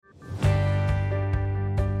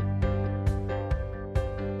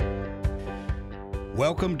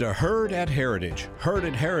Welcome to Heard at Heritage. Heard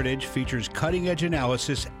at Heritage features cutting-edge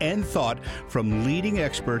analysis and thought from leading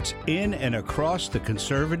experts in and across the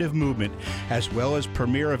conservative movement, as well as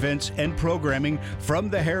premier events and programming from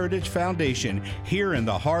the Heritage Foundation here in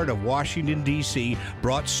the heart of Washington, D.C.,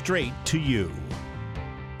 brought straight to you.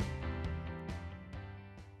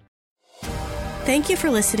 Thank you for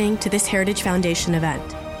listening to this Heritage Foundation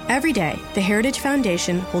event. Every day, the Heritage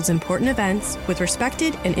Foundation holds important events with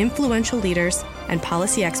respected and influential leaders and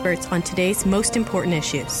policy experts on today's most important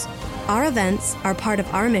issues. Our events are part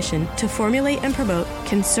of our mission to formulate and promote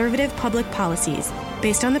conservative public policies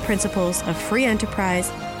based on the principles of free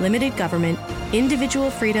enterprise, limited government, individual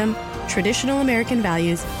freedom, traditional American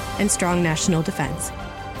values, and strong national defense.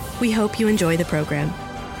 We hope you enjoy the program.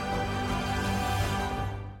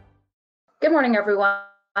 Good morning, everyone.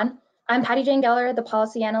 I'm Patty Jane Geller, the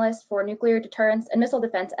Policy Analyst for Nuclear Deterrence and Missile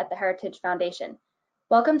Defense at the Heritage Foundation.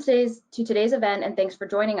 Welcome to today's event, and thanks for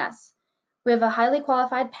joining us. We have a highly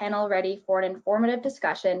qualified panel ready for an informative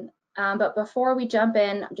discussion, but before we jump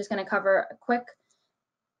in, I'm just going to cover a quick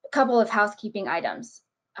couple of housekeeping items.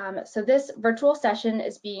 So this virtual session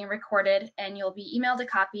is being recorded, and you'll be emailed a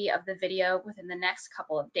copy of the video within the next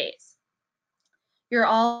couple of days. You're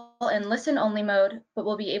all in listen-only mode, but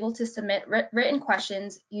will be able to submit written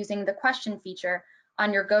questions using the question feature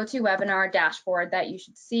on your GoToWebinar dashboard that you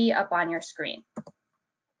should see up on your screen.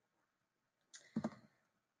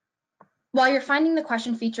 While you're finding the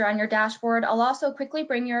question feature on your dashboard, I'll also quickly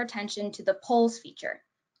bring your attention to the polls feature.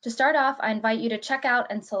 To start off, I invite you to check out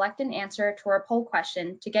and select an answer to our poll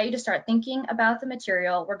question to get you to start thinking about the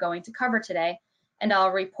material we're going to cover today, and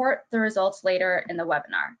I'll report the results later in the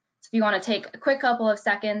webinar. So if you want to take a quick couple of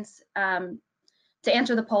seconds to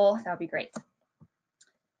answer the poll, that would be great.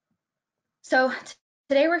 So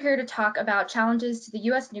today we're here to talk about challenges to the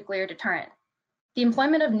U.S. nuclear deterrent. The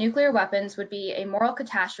employment of nuclear weapons would be a moral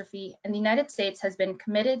catastrophe, and the United States has been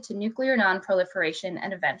committed to nuclear non-proliferation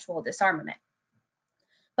and eventual disarmament.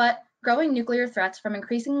 But growing nuclear threats from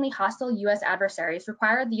increasingly hostile U.S. adversaries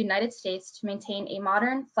require the United States to maintain a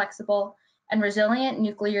modern, flexible, and resilient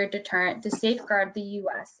nuclear deterrent to safeguard the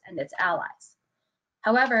U.S. and its allies.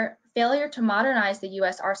 However, failure to modernize the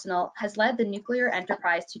U.S. arsenal has led the nuclear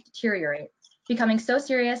enterprise to deteriorate, becoming so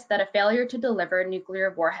serious that a failure to deliver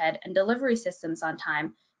nuclear warhead and delivery systems on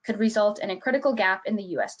time could result in a critical gap in the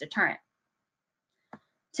U.S. deterrent.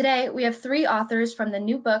 Today, we have three authors from the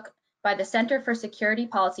new book by the Center for Security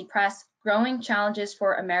Policy Press, Growing Challenges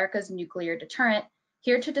for America's Nuclear Deterrent,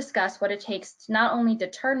 here to discuss what it takes to not only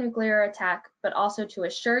deter nuclear attack, but also to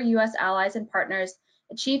assure U.S. allies and partners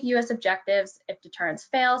achieve U.S. objectives if deterrence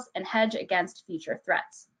fails and hedge against future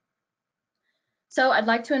threats. So I'd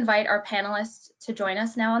like to invite our panelists to join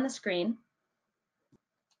us now on the screen.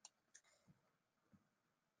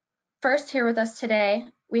 First, here with us today,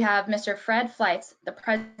 we have Mr. Fred Fleitz, the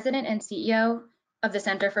President and CEO of the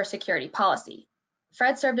Center for Security Policy.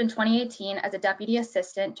 Fred served in 2018 as a Deputy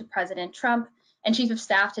Assistant to President Trump and Chief of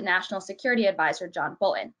Staff to National Security Advisor John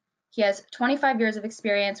Bolton. He has 25 years of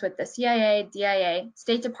experience with the CIA, DIA,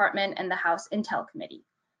 State Department, and the House Intel Committee.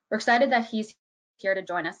 We're excited that he's here to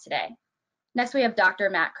join us today. Next, we have Dr.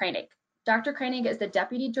 Matt Koenig. Dr. Koenig is the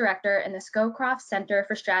Deputy Director in the Scowcroft Center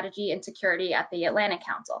for Strategy and Security at the Atlantic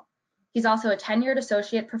Council. He's also a tenured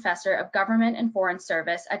Associate Professor of Government and Foreign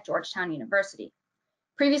Service at Georgetown University.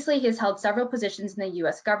 Previously, he has held several positions in the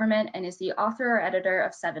U.S. government and is the author or editor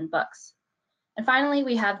of 7 books. And finally,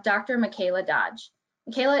 we have Dr. Michaela Dodge.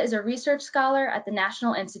 Michaela is a research scholar at the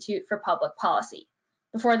National Institute for Public Policy.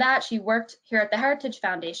 Before that, she worked here at the Heritage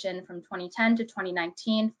Foundation from 2010 to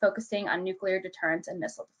 2019, focusing on nuclear deterrence and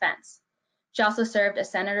missile defense. She also served as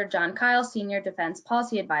Senator Jon Kyle's Senior Defense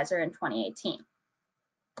Policy Advisor in 2018.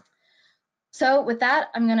 So with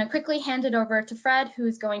that, I'm going to quickly hand it over to Fred, who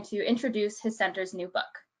is going to introduce his center's new book.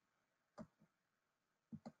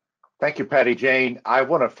 Thank you, Patty Jane. I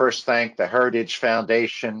want to first thank the Heritage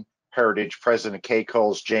Foundation, Heritage President Kay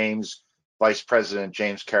Coles James, Vice President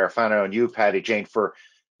James Carafano, and you, Patty Jane, for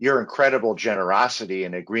your incredible generosity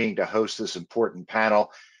in agreeing to host this important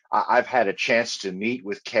panel. I've had a chance to meet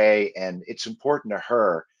with Kay, and it's important to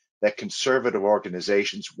her that conservative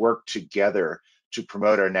organizations work together to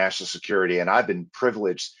promote our national security. And I've been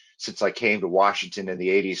privileged since I came to Washington in the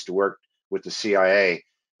 80s to work with the CIA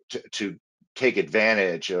to take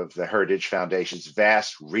advantage of the Heritage Foundation's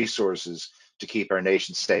vast resources to keep our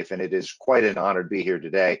nation safe. And it is quite an honor to be here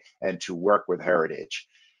today and to work with Heritage.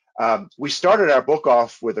 We started our book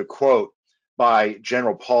off with a quote by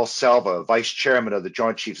General Paul Selva, Vice Chairman of the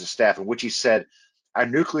Joint Chiefs of Staff, in which he said, "Our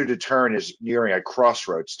nuclear deterrent is nearing a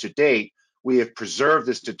crossroads. To date, we have preserved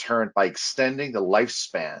this deterrent by extending the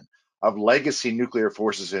lifespan of legacy nuclear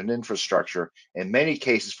forces and infrastructure, in many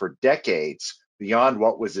cases for decades beyond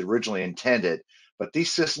what was originally intended. But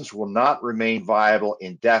these systems will not remain viable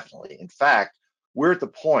indefinitely. In fact, we're at the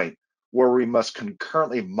point where we must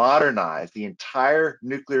concurrently modernize the entire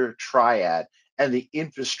nuclear triad and the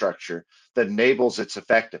infrastructure that enables its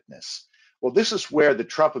effectiveness. Well, this is where the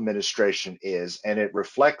Trump administration is, and it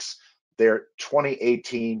reflects their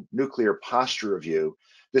 2018 nuclear posture review.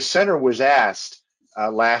 The center was asked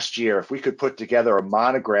last year if we could put together a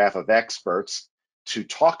monograph of experts to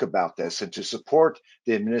talk about this and to support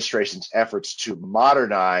the administration's efforts to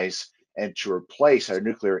modernize and to replace our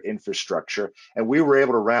nuclear infrastructure. And we were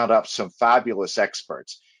able to round up some fabulous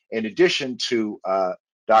experts. In addition to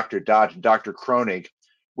Dr. Dodge and Dr. Kronig,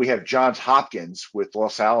 we have Johns Hopkins with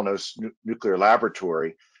Los Alamos Nuclear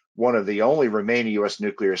Laboratory, one of the only remaining U.S.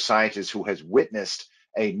 nuclear scientists who has witnessed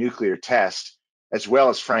a nuclear test, as well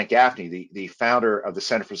as Frank Gaffney, the founder of the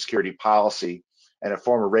Center for Security Policy and a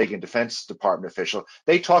former Reagan Defense Department official.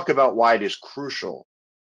 They talk about why it is crucial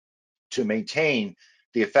to maintain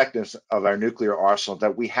the effectiveness of our nuclear arsenal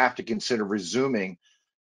that we have to consider resuming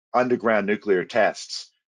underground nuclear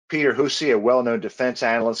tests. Peter Hussey, a well-known defense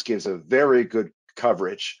analyst, gives a very good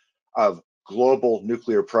coverage of global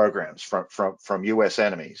nuclear programs from U.S.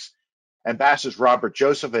 enemies. Ambassadors Robert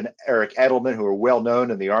Joseph and Eric Edelman, who are well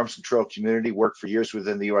known in the arms control community, worked for years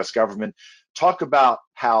within the U.S. government, talk about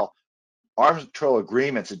how arms control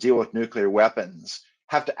agreements that deal with nuclear weapons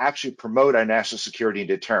have to actually promote our national security and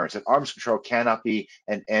deterrence, and arms control cannot be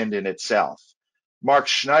an end in itself. Mark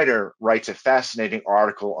Schneider writes a fascinating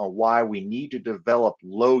article on why we need to develop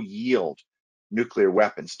low-yield nuclear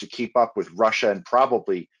weapons to keep up with Russia and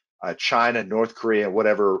probably China, North Korea,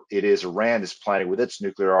 whatever it is Iran is planning with its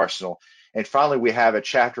nuclear arsenal. And finally, we have a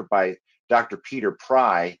chapter by Dr. Peter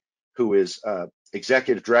Pry, who is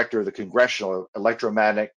executive director of the Congressional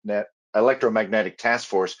Electromagnetic Task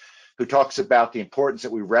Force, who talks about the importance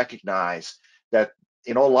that we recognize that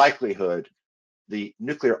in all likelihood, the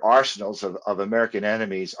nuclear arsenals of American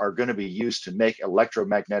enemies are going to be used to make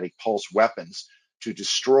electromagnetic pulse weapons to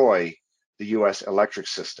destroy the U.S. electric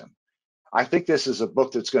system. I think this is a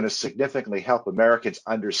book that's going to significantly help Americans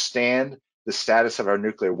understand the status of our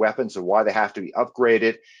nuclear weapons and why they have to be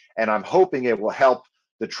upgraded. And I'm hoping it will help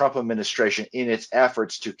the Trump administration in its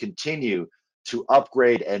efforts to continue to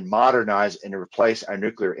upgrade and modernize and replace our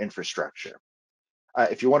nuclear infrastructure.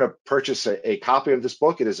 If you want to purchase a copy of this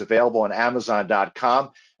book, it is available on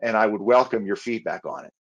Amazon.com, and I would welcome your feedback on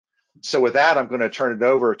it. So with that, I'm going to turn it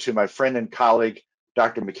over to my friend and colleague,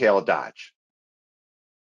 Dr. Michaela Dodge.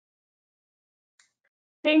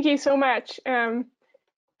 Thank you so much.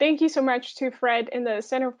 Thank you so much to Fred and the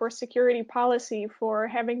Center for Security Policy for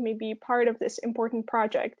having me be part of this important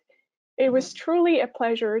project. It was truly a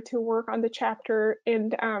pleasure to work on the chapter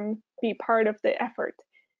and be part of the effort.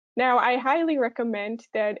 Now, I highly recommend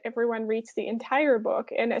that everyone reads the entire book,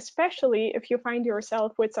 and especially if you find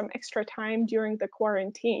yourself with some extra time during the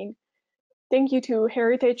quarantine. Thank you to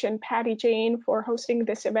Heritage and Patty Jane for hosting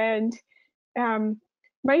this event.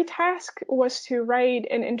 My task was to write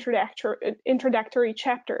an introductory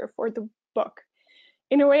chapter for the book.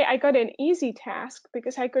 In a way, I got an easy task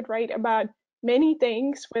because I could write about many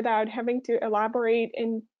things without having to elaborate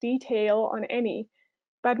in detail on any.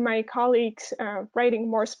 But my colleagues writing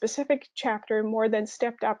more specific chapter more than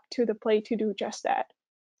stepped up to the plate to do just that.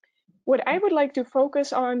 What I would like to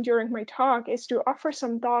focus on during my talk is to offer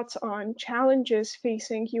some thoughts on challenges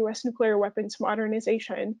facing US nuclear weapons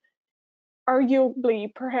modernization,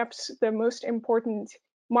 arguably perhaps the most important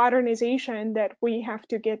modernization that we have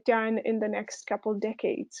to get done in the next couple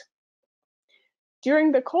decades.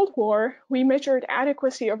 During the Cold War, we measured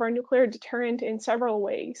adequacy of our nuclear deterrent in several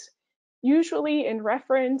ways, usually in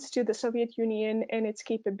reference to the Soviet Union and its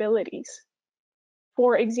capabilities.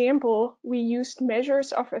 For example, we used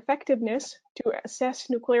measures of effectiveness to assess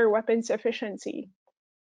nuclear weapons efficiency.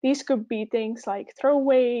 These could be things like throw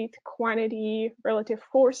weight, quantity, relative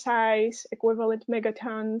force size, equivalent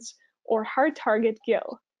megatons, or hard target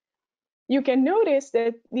kill. You can notice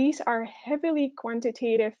that these are heavily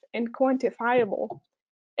quantitative and quantifiable,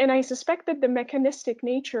 and I suspect that the mechanistic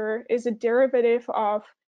nature is a derivative of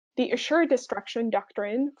the assured destruction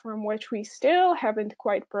doctrine, from which we still haven't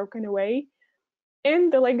quite broken away,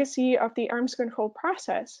 and the legacy of the arms control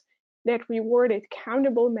process that rewarded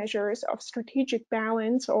countable measures of strategic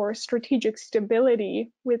balance or strategic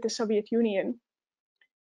stability with the Soviet Union.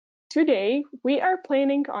 Today, we are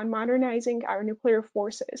planning on modernizing our nuclear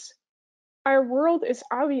forces. Our world is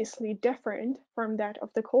obviously different from that of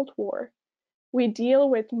the Cold War. We deal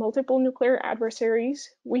with multiple nuclear adversaries.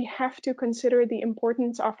 We have to consider the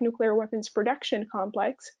importance of nuclear weapons production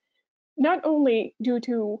complex. not only due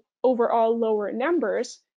to overall lower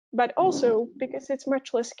numbers, but also because it's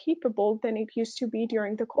much less capable than it used to be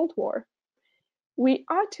during the Cold War. We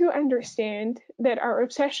ought to understand that our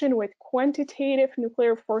obsession with quantitative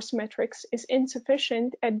nuclear force metrics is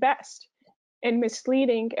insufficient at best and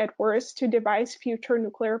misleading at worst to devise future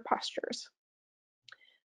nuclear postures.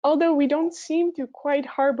 Although we don't seem to quite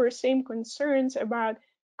harbor same concerns about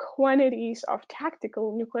quantities of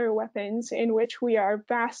tactical nuclear weapons in which we are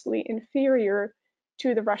vastly inferior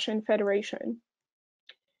to the Russian Federation.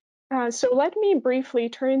 So let me briefly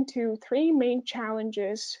turn to three main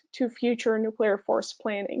challenges to future nuclear force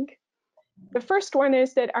planning. The first one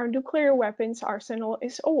is that our nuclear weapons arsenal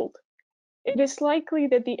is old. It is likely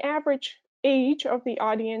that the average age of the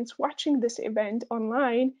audience watching this event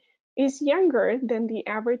online is younger than the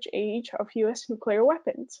average age of US nuclear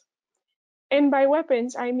weapons. And by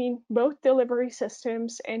weapons, I mean both delivery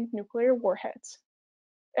systems and nuclear warheads.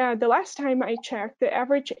 The last time I checked, the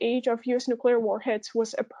average age of US nuclear warheads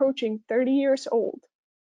was approaching 30 years old.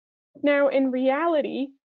 Now, in reality,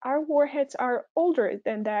 our warheads are older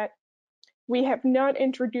than that. We have not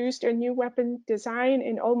introduced a new weapon design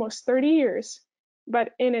in almost 30 years,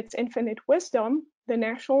 but in its infinite wisdom, the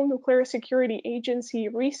National Nuclear Security Agency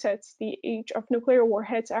resets the age of nuclear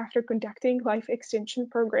warheads after conducting life extension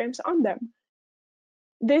programs on them.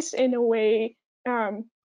 This in a way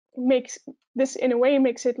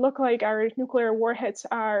makes it look like our nuclear warheads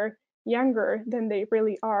are younger than they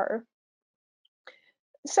really are.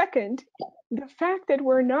 Second, the fact that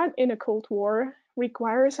we're not in a Cold War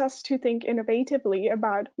requires us to think innovatively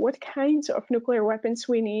about what kinds of nuclear weapons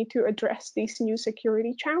we need to address these new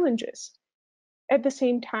security challenges. At the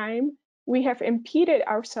same time, we have impeded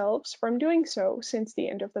ourselves from doing so since the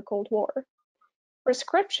end of the Cold War.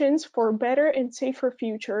 Prescriptions for a better and safer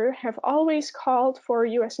future have always called for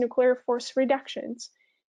US nuclear force reductions,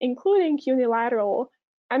 including unilateral,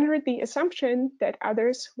 under the assumption that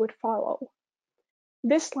others would follow.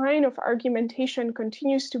 This line of argumentation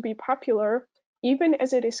continues to be popular, even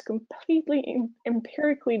as it is completely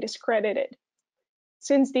empirically discredited.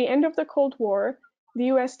 Since the end of the Cold War, the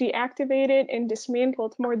US deactivated and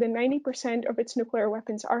dismantled more than 90% of its nuclear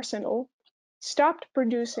weapons arsenal, stopped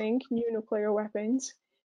producing new nuclear weapons,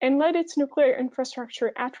 and let its nuclear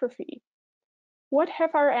infrastructure atrophy. What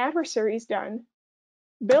have our adversaries done?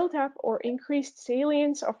 Built up or increased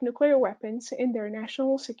salience of nuclear weapons in their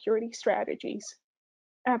national security strategies.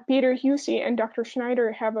 Peter Husey and Dr.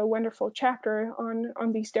 Schneider have a wonderful chapter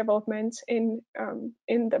on these developments in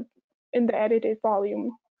the edited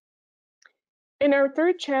volume. And our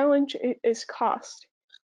third challenge is cost.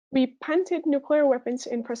 We punted nuclear weapons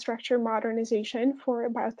infrastructure modernization for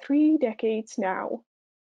about 3 decades now,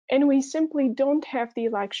 and we simply don't have the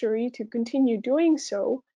luxury to continue doing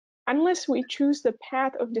so unless we choose the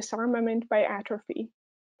path of disarmament by atrophy.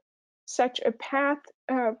 Such a path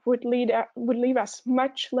would leave us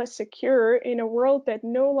much less secure in a world that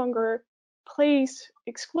no longer plays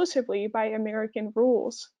exclusively by American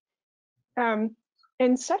rules.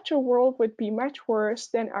 And such a world would be much worse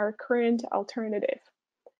than our current alternative.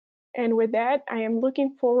 And with that, I am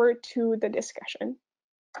looking forward to the discussion.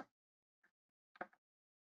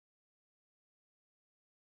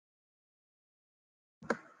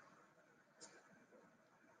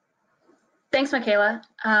 Thanks, Michaela.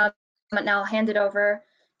 But now I'll hand it over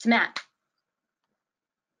to Matt.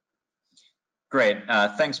 Great.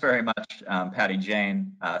 Thanks very much, Patty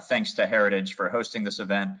Jane. Thanks to Heritage for hosting this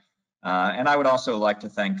event. And I would also like to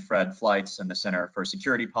thank Fred Fleitz and the Center for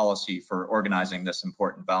Security Policy for organizing this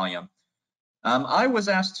important volume. I was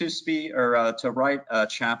asked to write a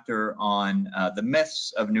chapter on the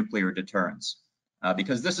myths of nuclear deterrence,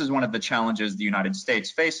 because this is one of the challenges the United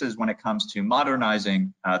States faces when it comes to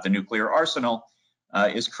modernizing the nuclear arsenal.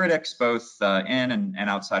 Is critics both in and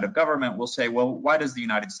outside of government will say, well, why does the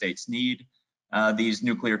United States need these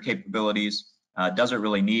nuclear capabilities? Does it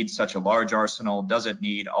really need such a large arsenal? Does it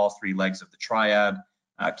need all 3 legs of the triad?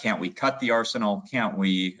 Can't we cut the arsenal? Can't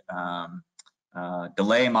we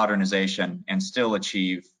delay modernization and still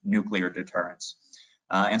achieve nuclear deterrence?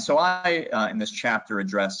 And so I, in this chapter,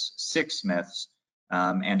 address 6 myths,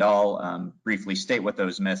 and I'll briefly state what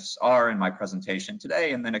those myths are in my presentation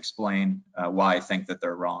today, and then explain why I think that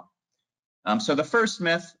they're wrong. So the first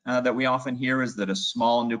myth that we often hear is that a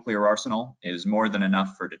small nuclear arsenal is more than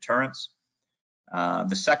enough for deterrence.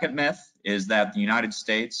 The second myth is that the United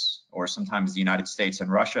States, or sometimes the United States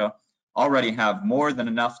and Russia, already have more than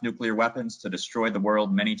enough nuclear weapons to destroy the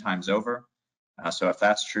world many times over. So if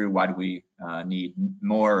that's true, why do we need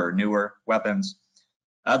more or newer weapons?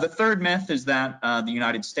 The third myth is that the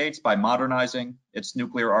United States, by modernizing its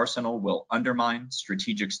nuclear arsenal, will undermine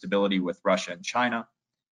strategic stability with Russia and China.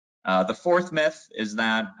 The fourth myth is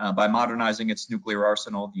that by modernizing its nuclear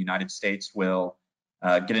arsenal, the United States will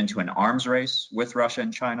get into an arms race with Russia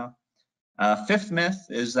and China. Fifth myth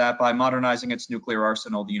is that by modernizing its nuclear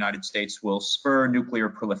arsenal, the United States will spur nuclear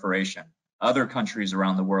proliferation. Other countries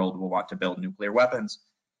around the world will want to build nuclear weapons.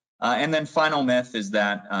 And then final myth is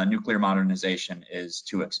that nuclear modernization is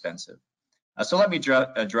too expensive. So let me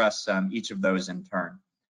address each of those in turn.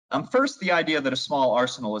 First, the idea that a small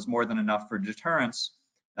arsenal is more than enough for deterrence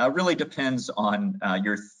really depends on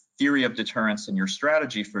your theory of deterrence and your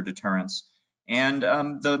strategy for deterrence. And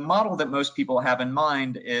the model that most people have in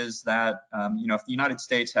mind is that, if the United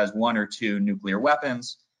States has 1 or 2 nuclear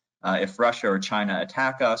weapons, if Russia or China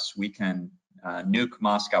attack us, we can nuke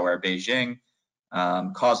Moscow or Beijing,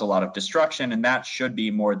 cause a lot of destruction, and that should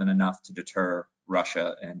be more than enough to deter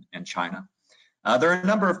Russia and China. There are a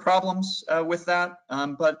number of problems with that,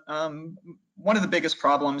 but one of the biggest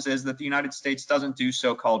problems is that the United States doesn't do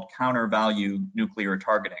so-called counter-value nuclear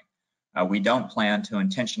targeting. We don't plan to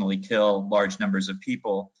intentionally kill large numbers of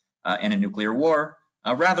people in a nuclear war.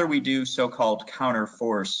 Rather, we do so-called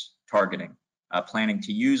counter-force targeting, planning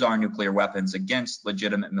to use our nuclear weapons against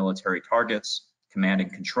legitimate military targets, command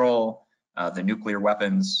and control, the nuclear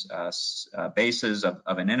weapons bases of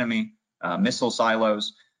an enemy, missile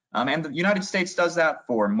silos. And the United States does that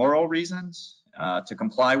for moral reasons, to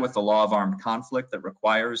comply with the law of armed conflict that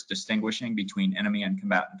requires distinguishing between enemy and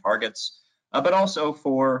combatant targets, but also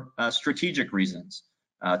for strategic reasons,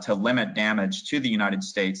 to limit damage to the United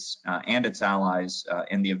States and its allies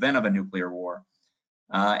in the event of a nuclear war.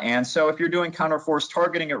 And so if you're doing counter-force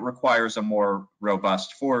targeting, it requires a more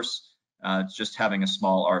robust force. Just having a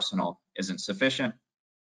small arsenal isn't sufficient.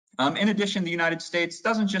 In addition, the United States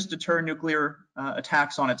doesn't just deter nuclear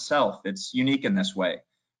attacks on itself. It's unique in this way.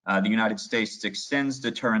 The United States extends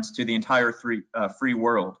deterrence to the entire free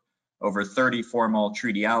world. Over 30 formal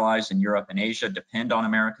treaty allies in Europe and Asia depend on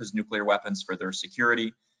America's nuclear weapons for their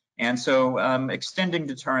security. And so extending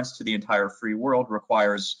deterrence to the entire free world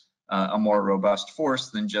requires a more robust force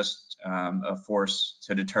than just a force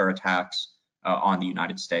to deter attacks on the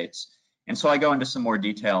United States. And so I go into some more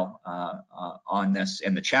detail on this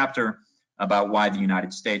in the chapter about why the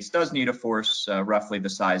United States does need a force roughly the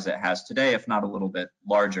size it has today, if not a little bit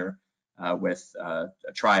larger, with a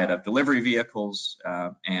triad of delivery vehicles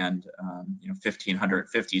and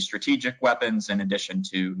 1,550 strategic weapons in addition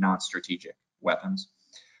to non-strategic weapons.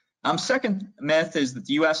 Second myth is that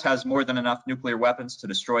the US has more than enough nuclear weapons to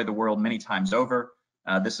destroy the world many times over.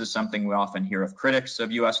 This is something we often hear of critics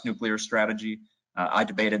of US nuclear strategy. I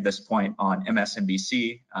debated this point on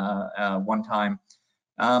MSNBC one time.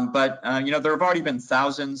 But there have already been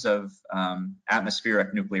thousands of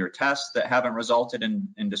atmospheric nuclear tests that haven't resulted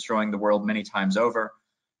in destroying the world many times over.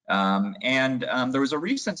 There was a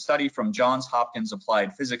recent study from Johns Hopkins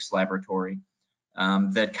Applied Physics Laboratory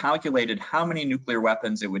that calculated how many nuclear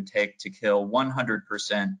weapons it would take to kill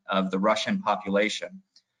 100% of the Russian population.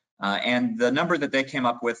 And the number that they came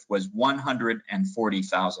up with was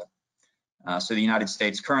 140,000. So the United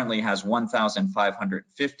States currently has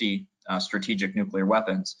 1,550 strategic nuclear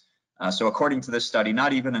weapons. So according to this study,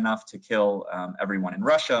 not even enough to kill everyone in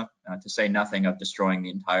Russia, to say nothing of destroying the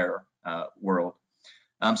entire world.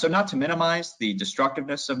 So not to minimize the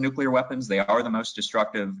destructiveness of nuclear weapons, they are the most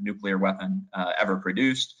destructive nuclear weapon ever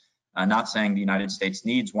produced. Not saying the United States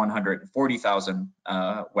needs 140,000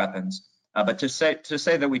 weapons, but to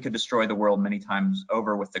say that we could destroy the world many times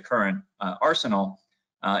over with the current arsenal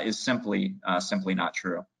is simply not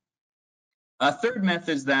true. A third myth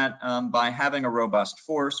is that by having a robust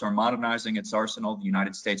force or modernizing its arsenal, the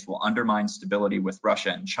United States will undermine stability with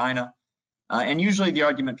Russia and China. And usually the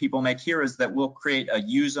argument people make here is that we'll create a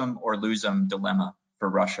use them or lose them dilemma for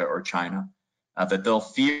Russia or China, that they'll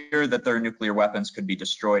fear that their nuclear weapons could be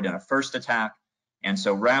destroyed in a first attack. And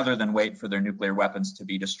so rather than wait for their nuclear weapons to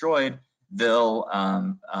be destroyed, they'll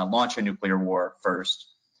launch a nuclear war first.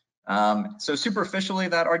 So superficially,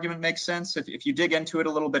 that argument makes sense. If you dig into it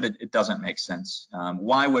a little bit, it doesn't make sense.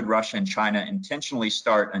 Why would Russia and China intentionally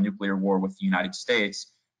start a nuclear war with the United States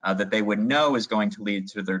that they would know is going to lead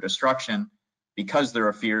to their destruction because they're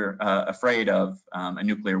afraid of a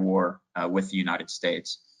nuclear war with the United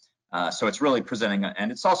States? So it's really presenting,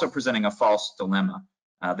 and it's also presenting a false dilemma.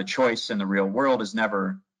 The choice in the real world is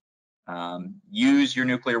never use your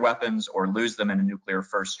nuclear weapons or lose them in a nuclear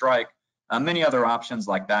first strike. Many other options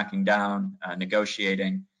like backing down,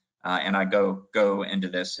 negotiating, and I go into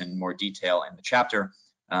this in more detail in the chapter,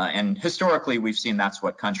 And historically, we've seen that's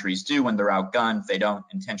what countries do when they're outgunned. They don't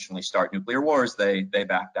intentionally start nuclear wars, they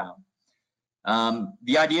back down.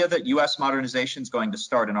 The idea that US modernization is going to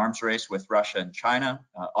start an arms race with Russia and China,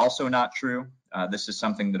 also not true. This is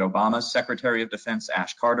something that Obama's Secretary of Defense,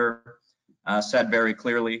 Ash Carter, said very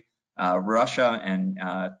clearly. Russia and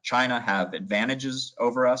China have advantages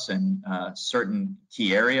over us in certain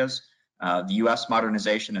key areas. The US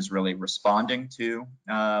modernization is really responding to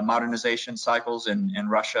modernization cycles in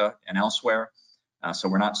Russia and elsewhere. So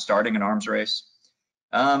we're not starting an arms race.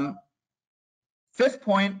 Fifth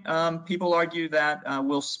point, people argue that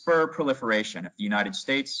will spur proliferation. If the United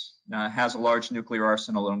States has a large nuclear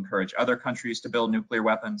arsenal, it'll encourage other countries to build nuclear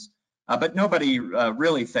weapons. But nobody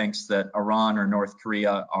really thinks that Iran or North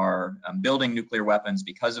Korea are building nuclear weapons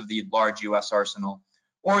because of the large US arsenal,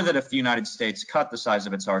 or that if the United States cut the size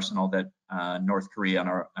of its arsenal, that North Korea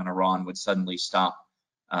and Iran would suddenly stop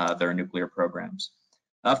their nuclear programs.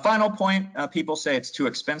 Final point, people say it's too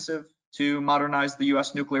expensive to modernize the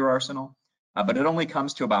US nuclear arsenal, but it only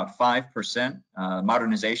comes to about 5%.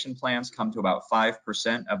 Modernization plans come to about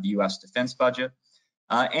 5% of the US defense budget.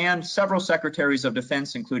 And several secretaries of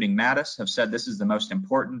defense, including Mattis, have said this is the most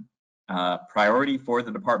important priority for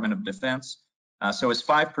the Department of Defense. So is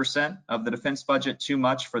 5% of the defense budget too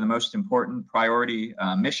much for the most important priority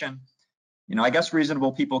mission? You know, I guess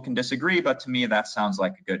reasonable people can disagree, but to me, that sounds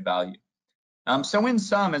like a good value. So in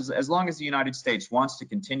sum, as long as the United States wants to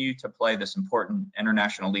continue to play this important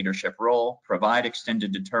international leadership role, provide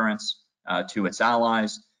extended deterrence to its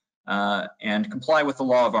allies, and comply with the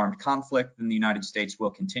law of armed conflict, then the United States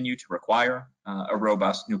will continue to require a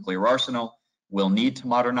robust nuclear arsenal, will need to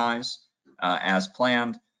modernize as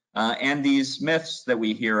planned. And these myths that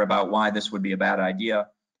we hear about why this would be a bad idea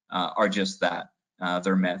are just that.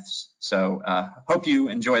 They're myths. So hope you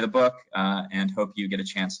enjoy the book and hope you get a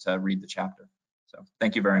chance to read the chapter. So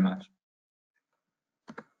thank you very much.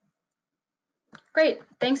 Great.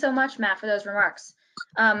 Thanks so much, Matt, for those remarks.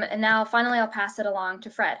 And now finally, I'll pass it along to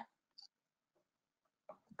Fred.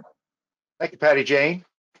 Thank you, Patty Jane.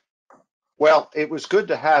 Well, it was good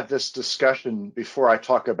to have this discussion before I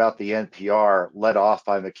talk about the NPR led off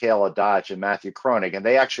by Michaela Dodge and Matthew Kroenig, and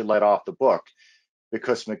they actually led off the book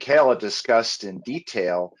because Michaela discussed in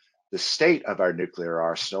detail the state of our nuclear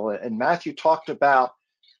arsenal, and Matthew talked about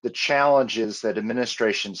the challenges that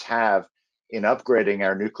administrations have in upgrading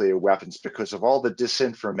our nuclear weapons because of all the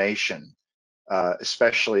disinformation,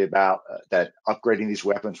 especially about that upgrading these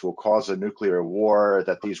weapons will cause a nuclear war,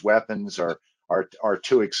 that these weapons are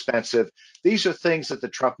too expensive. These are things that the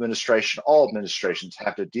Trump administration, all administrations,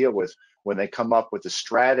 have to deal with when they come up with a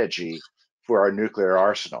strategy for our nuclear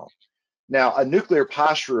arsenal. Now, a nuclear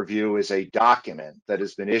posture review is a document that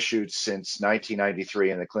has been issued since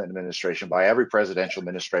 1993 in the Clinton administration by every presidential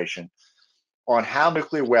administration on how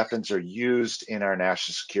nuclear weapons are used in our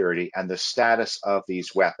national security and the status of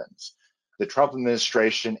these weapons. The Trump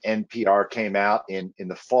administration NPR came out in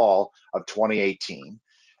the fall of 2018.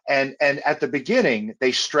 And at the beginning,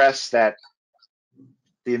 they stressed that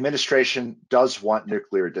the administration does want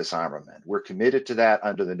nuclear disarmament. We're committed to that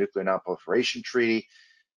under the Nuclear Non-Proliferation Treaty,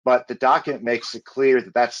 but the document makes it clear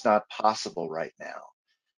that that's not possible right now,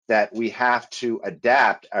 that we have to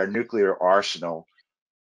adapt our nuclear arsenal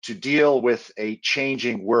to deal with a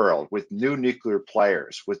changing world, with new nuclear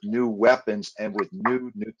players, with new weapons, and with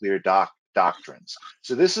new nuclear doctrines.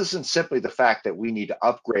 So this isn't simply the fact that we need to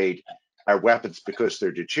upgrade our weapons because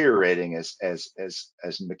they're deteriorating, as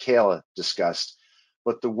Michaela discussed,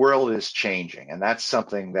 but the world is changing, and that's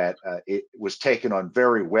something that it was taken on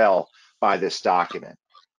very well by this document.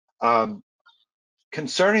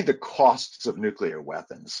 Concerning the costs of nuclear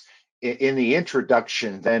weapons, in the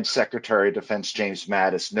introduction, then Secretary of Defense James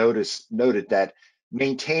Mattis noted that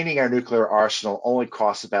maintaining our nuclear arsenal only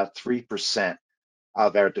costs about 3%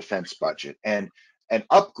 of our defense budget, and an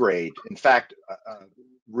upgrade, in fact,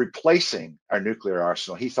 replacing our nuclear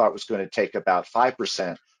arsenal, he thought was going to take about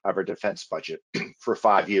 5% of our defense budget for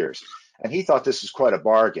 5 years. And he thought this was quite a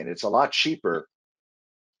bargain. It's a lot cheaper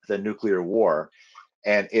than nuclear war.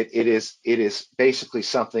 And it is basically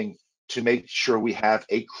something to make sure we have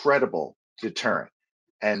a credible deterrent.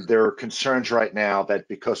 And there are concerns right now that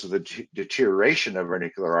because of the deterioration of our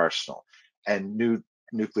nuclear arsenal and new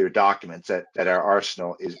nuclear documents, that our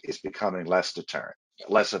arsenal is becoming less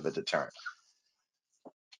of a deterrent.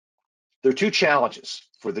 There are two challenges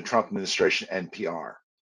for the Trump administration NPR.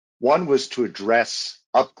 One was to address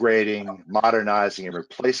upgrading, modernizing, and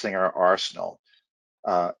replacing our arsenal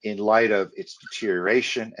in light of its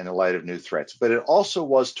deterioration and in light of new threats. But it also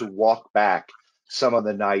was to walk back some of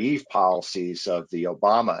the naive policies of the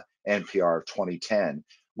Obama NPR of 2010,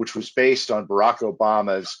 which was based on Barack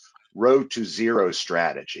Obama's Road to Zero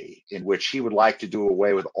strategy, in which he would like to do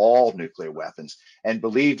away with all nuclear weapons and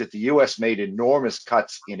believed that the U.S. made enormous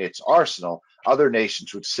cuts in its arsenal, other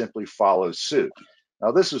nations would simply follow suit.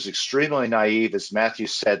 Now, this was extremely naive, as Matthew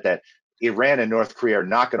said, that Iran and North Korea are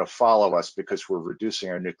not going to follow us because we're reducing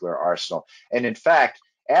our nuclear arsenal. And in fact,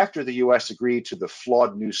 after the U.S. agreed to the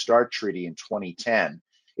flawed New START treaty in 2010,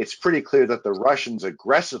 it's pretty clear that the Russians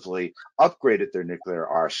aggressively upgraded their nuclear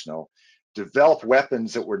arsenal, developed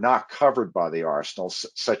weapons that were not covered by the arsenal,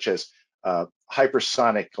 such as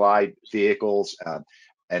hypersonic glide vehicles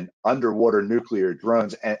and underwater nuclear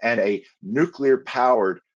drones, and a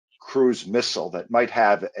nuclear-powered cruise missile that might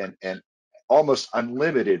have an almost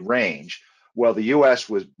unlimited range. Well, the U.S.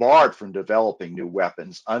 was barred from developing new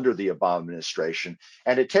weapons under the Obama administration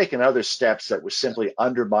and had taken other steps that was simply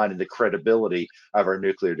undermining the credibility of our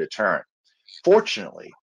nuclear deterrent.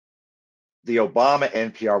 Fortunately, the Obama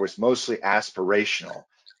NPR was mostly aspirational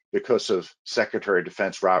because of Secretary of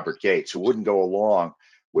Defense Robert Gates, who wouldn't go along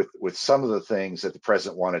with some of the things that the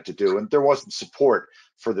president wanted to do, and there wasn't support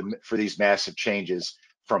for these massive changes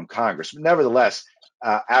from Congress. But nevertheless,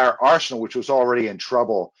 our arsenal, which was already in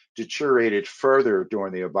trouble, deteriorated further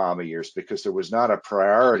during the Obama years because there was not a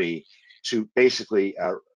priority to basically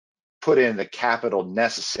put in the capital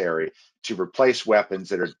necessary to replace weapons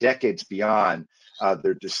that are decades beyond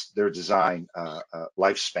their design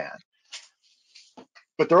lifespan.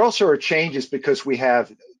 But there also are changes because we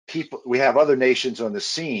have other nations on the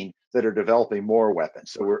scene that are developing more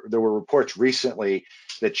weapons. So there were reports recently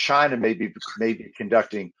that China may be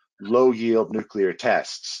conducting low-yield nuclear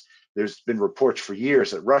tests. There's been reports for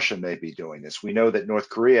years that Russia may be doing this. We know that North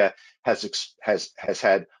Korea has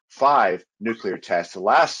had 5 nuclear tests, the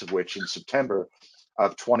last of which in September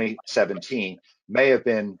of 2017 may have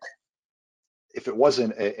been, it was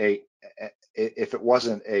a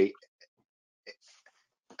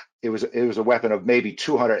weapon of maybe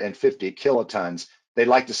 250 kilotons. They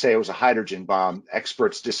like to say it was a hydrogen bomb.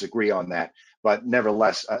 Experts disagree on that, but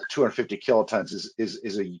nevertheless, 250 kilotons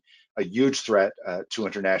is a huge threat to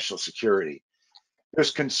international security.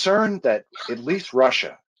 There's concern that at least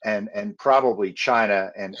Russia and probably China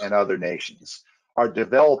and other nations are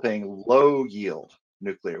developing low-yield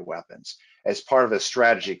nuclear weapons as part of a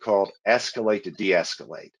strategy called escalate to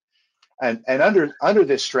de-escalate. And under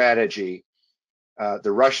this strategy,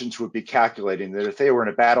 the Russians would be calculating that if they were in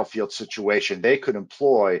a battlefield situation, they could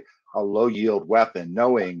employ a low-yield weapon,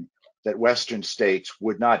 knowing that Western states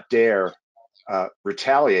would not dare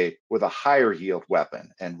retaliate with a higher yield weapon,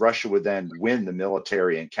 and Russia would then win the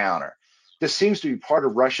military encounter. This seems to be part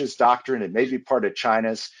of Russia's doctrine. It may be part of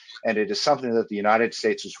China's, and it is something that the United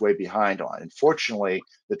States is way behind on. Unfortunately,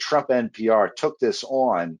 the Trump NPR took this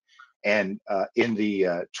on, and in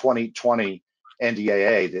the 2020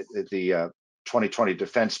 NDAA, the 2020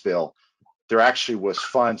 defense bill, there actually was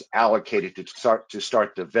funds allocated to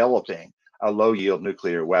start developing a low-yield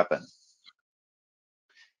nuclear weapon.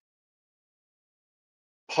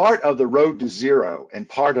 Part of the Road to Zero and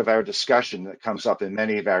part of our discussion that comes up in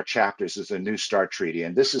many of our chapters is the New START treaty,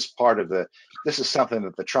 and this is something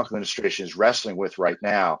that the Trump administration is wrestling with right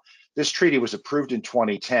now. This treaty was approved in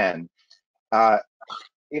 2010.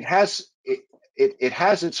 It has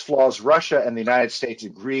its flaws. Russia and the United States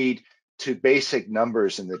agreed to basic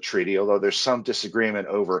numbers in the treaty, although there's some disagreement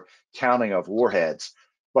over counting of warheads.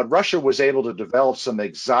 But Russia was able to develop some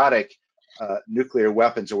exotic nuclear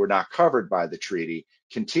weapons that were not covered by the treaty,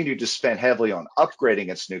 continued to spend heavily on upgrading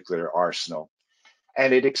its nuclear arsenal,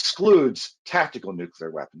 and it excludes tactical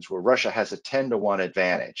nuclear weapons, where Russia has a 10-to-1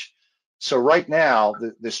 advantage. So right now,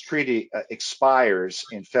 this treaty expires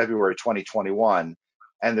in February 2021,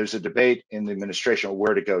 and there's a debate in the administration on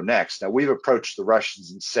where to go next. Now, we've approached the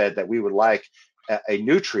Russians and said that we would like a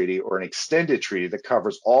new treaty or an extended treaty that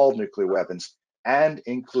covers all nuclear weapons and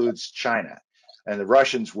includes China. And the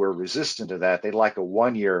Russians were resistant to that. They'd like a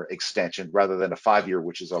 1-year extension rather than a 5-year,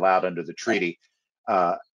 which is allowed under the treaty.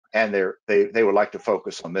 And they would like to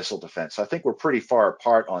focus on missile defense. So I think we're pretty far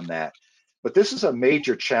apart on that. But this is a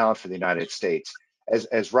major challenge for the United States.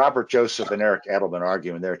 As Robert Joseph and Eric Edelman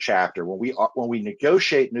argue in their chapter, when we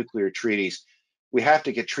negotiate nuclear treaties, we have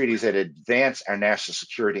to get treaties that advance our national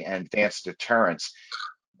security and advance deterrence.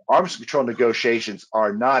 Arms control negotiations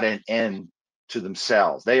are not an end to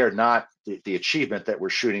themselves. They are not the achievement that we're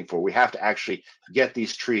shooting for. We have to actually get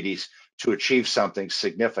these treaties to achieve something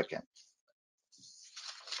significant.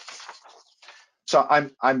 So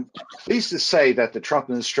I'm pleased to say that the Trump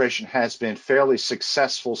administration has been fairly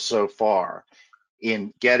successful so far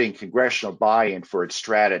in getting congressional buy-in for its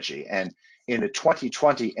strategy. And in the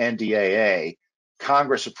 2020 NDAA,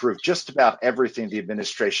 Congress approved just about everything the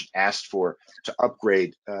administration asked for to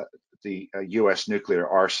upgrade the U.S. nuclear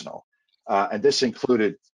arsenal. And this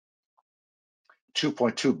included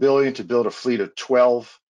 $2.2 billion to build a fleet of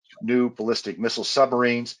 12 new ballistic missile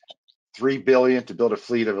submarines, $3 billion to build a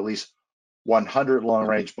fleet of at least 100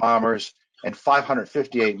 long-range bombers, and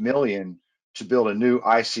 $558 million to build a new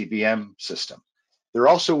ICBM system. There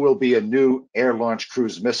also will be a new air-launched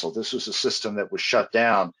cruise missile. This was a system that was shut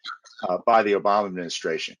down by the Obama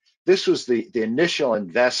administration. This was the initial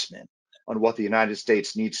investment on what the United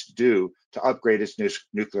States needs to do to upgrade its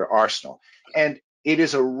nuclear arsenal. And it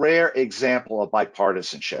is a rare example of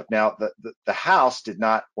bipartisanship. Now, the House did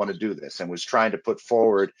not want to do this and was trying to put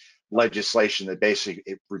forward legislation that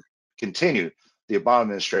basically continued the Obama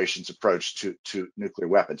administration's approach to nuclear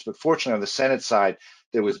weapons. But fortunately, on the Senate side,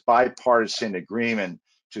 there was bipartisan agreement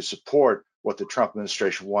to support what the Trump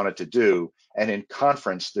administration wanted to do. And in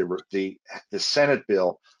conference, the Senate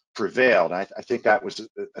bill prevailed. I think that was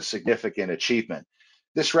a significant achievement.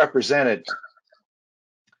 This represented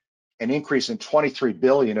an increase in $23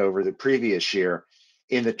 billion over the previous year.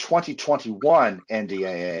 In the 2021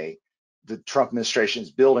 NDAA, the Trump administration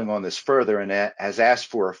is building on this further and has asked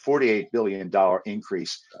for a $48 billion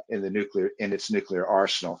increase in its nuclear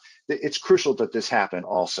arsenal. It's crucial that this happen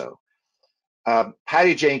also.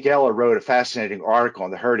 Patty Jane Geller wrote a fascinating article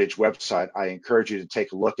on the Heritage website I encourage you to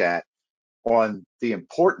take a look at on the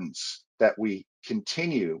importance that we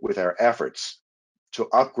continue with our efforts to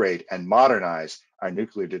upgrade and modernize our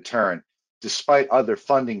nuclear deterrent despite other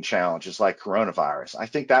funding challenges like coronavirus. I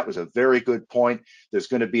think that was a very good point. There's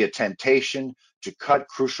going to be a temptation to cut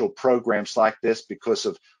crucial programs like this because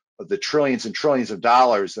of the trillions and trillions of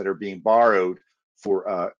dollars that are being borrowed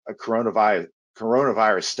for a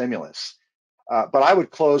coronavirus stimulus. But I would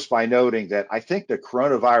close by noting that I think the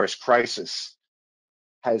coronavirus crisis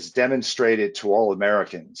has demonstrated to all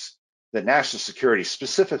Americans that national security,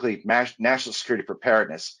 specifically national security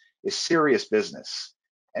preparedness, is serious business.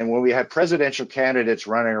 And when we have presidential candidates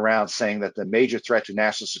running around saying that the major threat to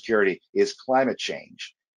national security is climate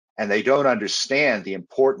change, and they don't understand the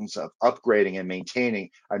importance of upgrading and maintaining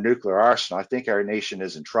our nuclear arsenal, I think our nation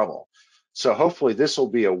is in trouble. So hopefully this will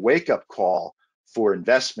be a wake-up call for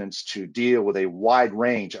investments to deal with a wide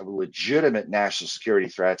range of legitimate national security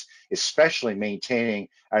threats, especially maintaining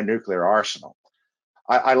our nuclear arsenal.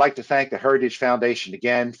 I'd like to thank the Heritage Foundation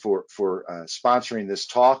again for sponsoring this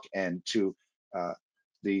talk, and to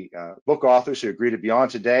the book authors who agreed to be on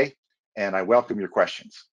today, and I welcome your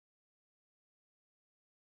questions.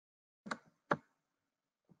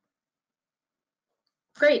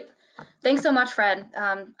 Great. Thanks so much, Fred.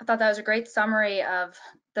 I thought that was a great summary of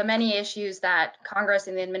the many issues that Congress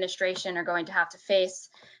and the administration are going to have to face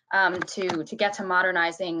to get to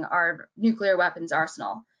modernizing our nuclear weapons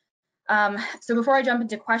arsenal. So before I jump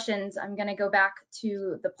into questions, I'm going to go back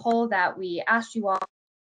to the poll that we asked you all.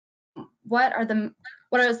 What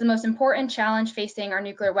is the most important challenge facing our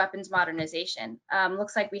nuclear weapons modernization?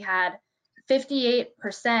 Looks like we had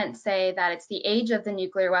 58% say that it's the age of the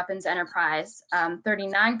nuclear weapons enterprise,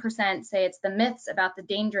 39% say it's the myths about the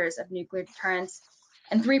dangers of nuclear deterrence,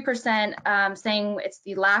 and 3% saying it's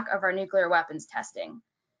the lack of our nuclear weapons testing.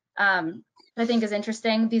 I think is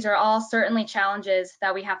interesting. These are all certainly challenges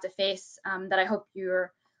that we have to face that I hope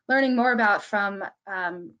you're learning more about from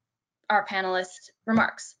our panelists'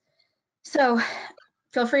 remarks. So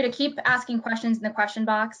feel free to keep asking questions in the question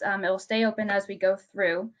box. It will stay open as we go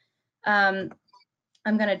through. I'm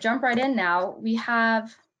going to jump right in now. We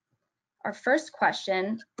have our first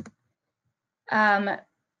question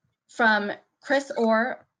from Chris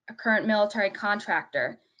Orr, a current military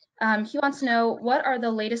contractor. He wants to know, what are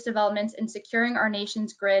the latest developments in securing our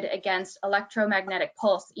nation's grid against electromagnetic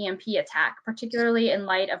pulse, EMP attack, particularly in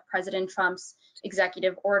light of President Trump's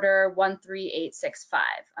Executive Order 13865?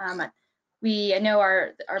 I know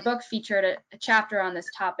our book featured a chapter on this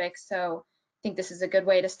topic, so I think this is a good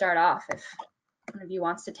way to start off if one of you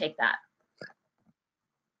wants to take that.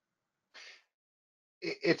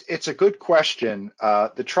 It's a good question.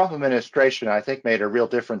 The Trump administration, I think, made a real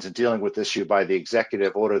difference in dealing with this issue by the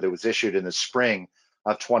executive order that was issued in the spring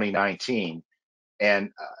of 2019.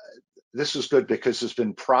 And this was good because there's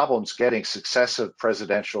been problems getting successive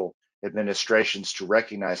presidential administrations to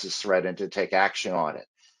recognize this threat and to take action on it.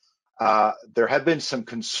 There have been some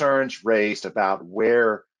concerns raised about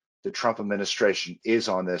where the Trump administration is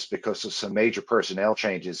on this because of some major personnel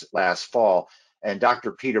changes last fall. And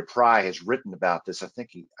Dr. Peter Pry has written about this. I think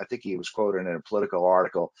he was quoted in a Politico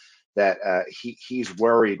article that he's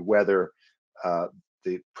worried whether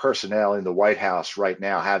the personnel in the White House right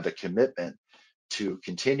now have the commitment to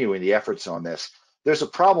continuing the efforts on this. there's a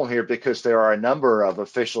problem here because there are a number of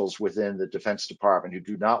officials within the Defense Department who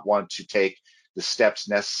do not want to take the steps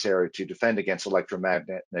necessary to defend against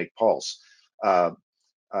electromagnetic pulse.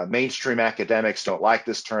 Mainstream academics don't like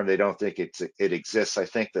this term. They don't think it exists. I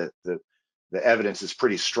think that the evidence is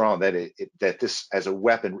pretty strong that that this as a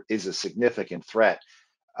weapon is a significant threat.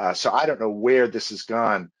 So I don't know where this has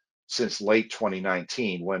gone since late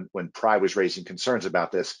 2019 when PRI was raising concerns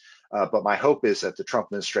about this. But my hope is that the Trump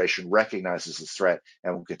administration recognizes this threat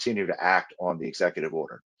and will continue to act on the executive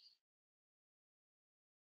order.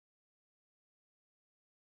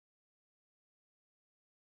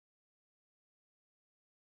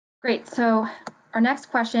 Great. So our next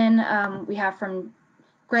question we have from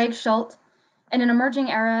Greg Schultz. In an emerging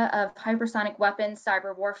era of hypersonic weapons,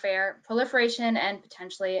 cyber warfare, proliferation, and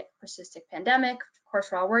potentially persistent pandemic, of course,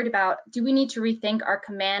 we're all worried about, do we need to rethink our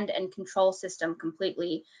command and control system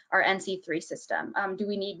completely, our NC3 system? Do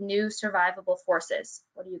we need new survivable forces?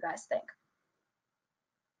 What do you guys think?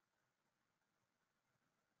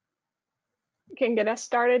 Can get us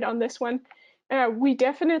started on this one. We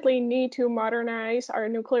definitely need to modernize our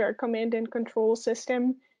nuclear command and control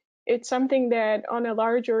system. It's something that on a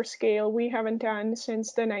larger scale we haven't done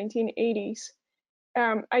since the 1980s.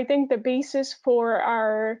 I think the basis for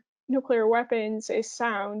our nuclear weapons is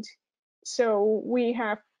sound. So we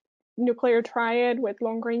have nuclear triad with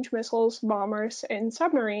long-range missiles, bombers, and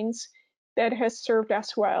submarines that has served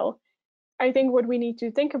us well. I think what we need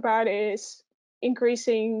to think about is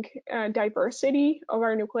increasing diversity of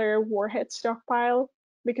our nuclear warhead stockpile,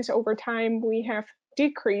 because over time we have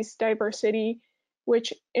decreased diversity,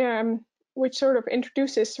 which sort of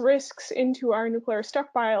introduces risks into our nuclear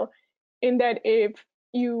stockpile, in that if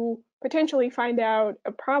you potentially find out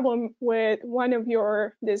a problem with one of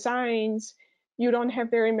your designs, you don't have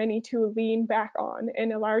very many to lean back on,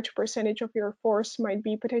 and a large percentage of your force might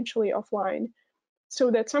be potentially offline. So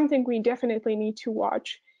that's something we definitely need to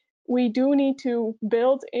watch. We do need to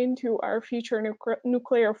build into our future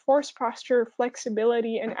nuclear force posture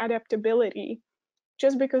flexibility and adaptability.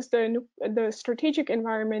 Just because the strategic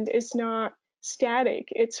environment is not static,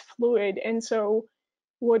 it's fluid. And so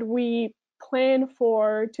what we plan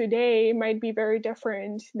for today might be very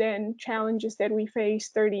different than challenges that we face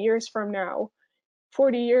 30 years from now.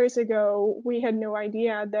 40 years ago, we had no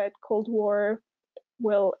idea that Cold War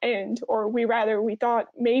will end, or we thought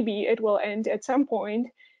maybe it will end at some point,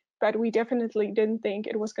 but we definitely didn't think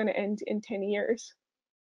it was going to end in 10 years.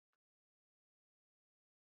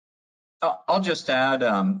 I'll just add,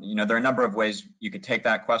 there are a number of ways you could take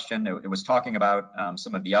that question. It was talking about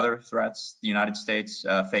some of the other threats the United States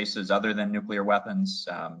faces other than nuclear weapons,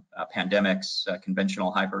 pandemics,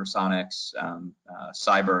 conventional hypersonics,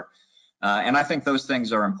 cyber. And I think those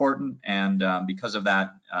things are important. And because of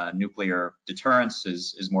that, nuclear deterrence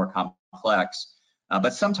is more complex.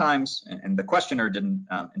 But sometimes, and the questioner didn't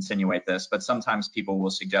insinuate this, but sometimes people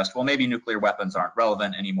will suggest, well, maybe nuclear weapons aren't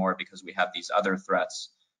relevant anymore because we have these other threats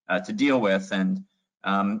to deal with. And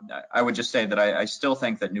I would just say that I still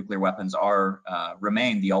think that nuclear weapons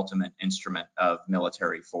remain the ultimate instrument of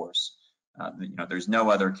military force. There's no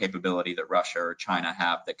other capability that Russia or China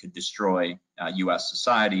have that could destroy U.S.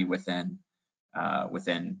 society within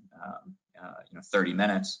 30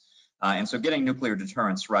 minutes. And so getting nuclear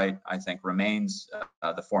deterrence right, I think, remains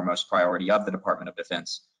the foremost priority of the Department of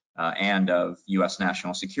Defense and of U.S.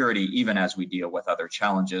 national security, even as we deal with other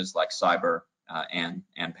challenges like cyber and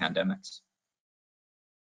pandemics.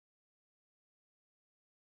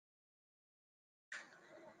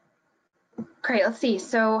 Great, let's see.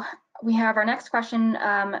 So we have our next question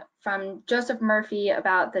from Joseph Murphy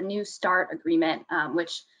about the New START agreement,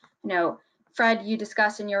 which, Fred, you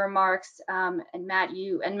discussed in your remarks, and Matt,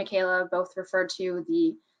 you and Michaela both referred to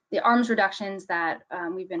the arms reductions that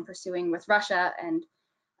we've been pursuing with Russia and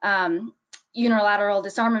unilateral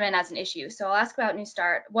disarmament as an issue. So I'll ask about New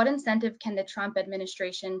START. What incentive can the Trump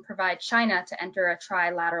administration provide China to enter a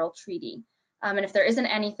trilateral treaty? And if there isn't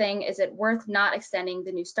anything, is it worth not extending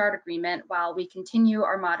the New START agreement while we continue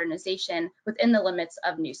our modernization within the limits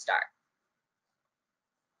of New START?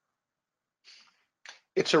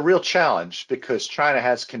 It's a real challenge because China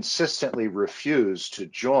has consistently refused to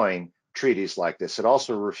join treaties like this. It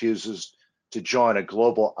also refuses to join a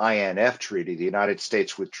global INF treaty. The United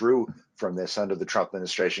States withdrew from this under the Trump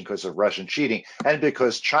administration because of Russian cheating and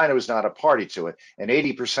because China was not a party to it. And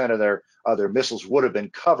 80% of their missiles would have been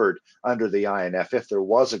covered under the INF if there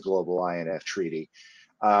was a global INF treaty.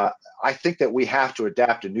 I think that we have to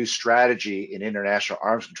adapt a new strategy in international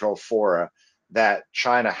arms control fora that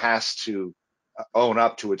China has to own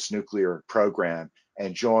up to its nuclear program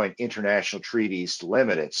and join international treaties to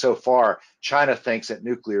limit it. So far, China thinks that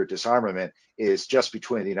nuclear disarmament is just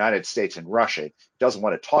between the United States and Russia. It doesn't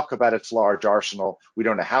want to talk about its large arsenal. We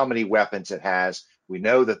don't know how many weapons it has. We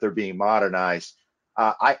know that they're being modernized.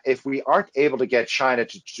 If we aren't able to get China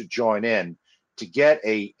to join in, to get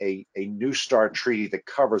a New START treaty that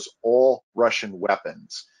covers all Russian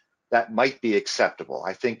weapons, that might be acceptable.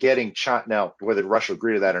 I think getting China, now whether Russia will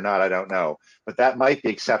agree to that or not, I don't know, but that might be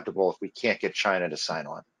acceptable if we can't get China to sign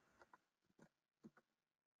on.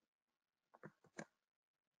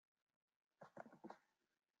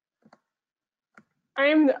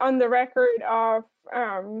 I'm on the record of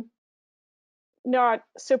not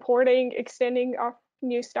supporting extending of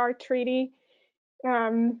New START treaty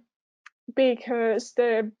because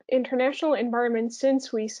the international environment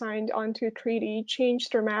since we signed onto treaty changed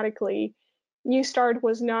dramatically. New START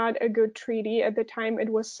was not a good treaty at the time it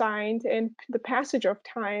was signed, and the passage of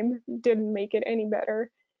time didn't make it any better.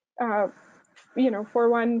 For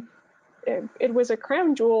one, it was a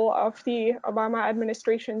crown jewel of the Obama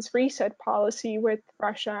administration's reset policy with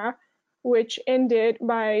Russia, which ended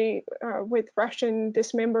with Russian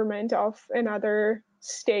dismemberment of another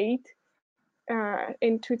state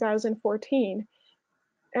in 2014.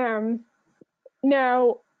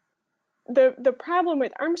 Now, the problem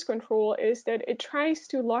with arms control is that it tries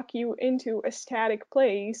to lock you into a static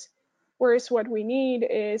place, whereas what we need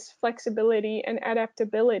is flexibility and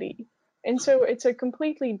adaptability. And so it's a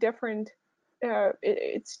completely different,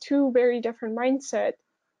 it's two very different mindset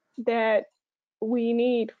that we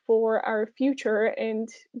need for our future and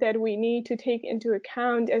that we need to take into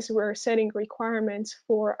account as we're setting requirements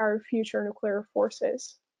for our future nuclear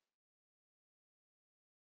forces.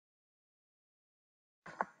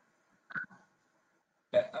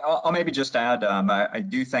 I'll maybe just add, I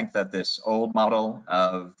do think that this old model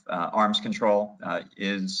of arms control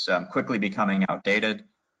is quickly becoming outdated.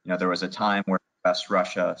 There was a time where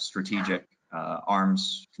US-Russia strategic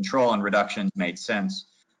arms control and reduction made sense.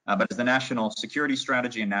 But as the national security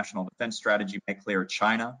strategy and national defense strategy make clear,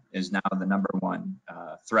 China is now the #1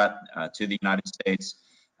 threat to the United States.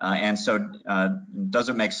 And so does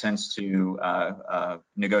it make sense to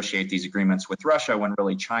negotiate these agreements with Russia when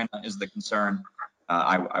really China is the concern?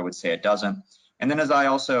 I would say it doesn't. And then, as I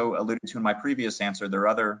also alluded to in my previous answer, there are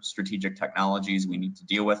other strategic technologies we need to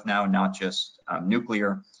deal with now, not just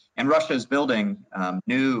nuclear. And Russia is building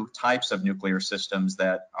new types of nuclear systems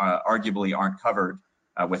that arguably aren't covered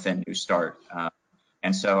within New START.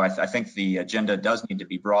 And so I think the agenda does need to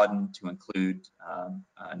be broadened to include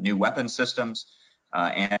new weapon systems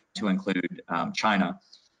and to include China.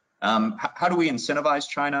 How do we incentivize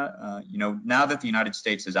China? Now that the United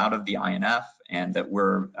States is out of the INF and that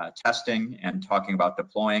we're testing and talking about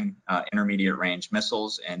deploying intermediate range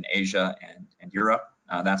missiles in Asia and Europe,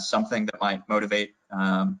 that's something that might motivate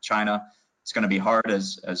China. It's going to be hard,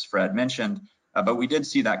 as Fred mentioned, but we did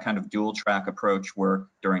see that kind of dual track approach work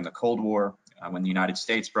during the Cold War when the United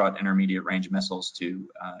States brought intermediate range missiles to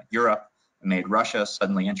Europe and made Russia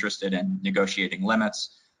suddenly interested in negotiating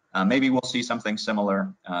limits. Maybe we'll see something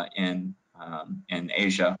similar in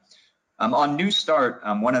Asia. On New START,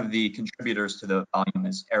 one of the contributors to the volume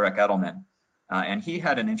is Eric Edelman, and he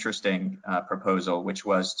had an interesting proposal, which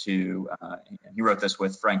was to, he wrote this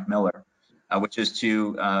with Frank Miller, which is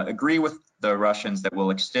to agree with the Russians that we'll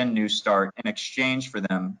extend New START in exchange for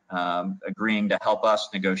them agreeing to help us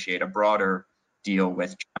negotiate a broader deal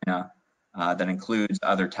with China that includes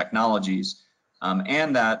other technologies.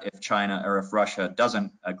 And that if China or if Russia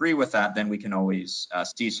doesn't agree with that, then we can always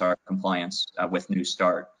cease our compliance with New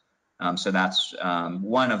START. So that's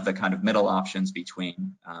one of the kind of middle options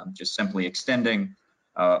between just simply extending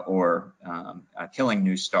or killing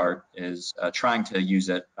New START is trying to use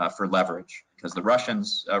it for leverage, because the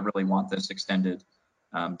Russians really want this extended.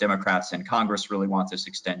 Democrats in Congress really want this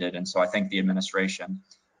extended. And so I think the administration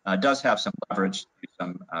does have some leverage to do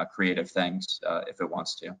some creative things if it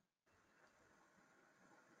wants to.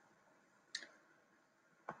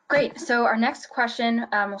 Great. So our next question,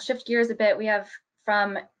 we'll shift gears a bit. We have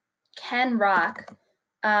from Ken Rock.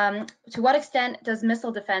 To what extent does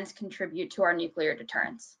missile defense contribute to our nuclear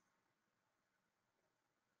deterrence?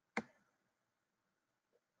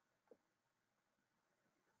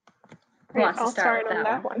 Great, I'll start on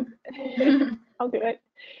that one. I'll do it.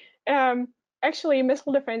 Actually,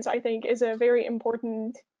 missile defense, I think, is a very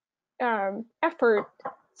important effort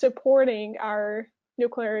supporting our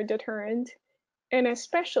nuclear deterrent, and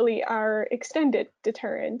especially our extended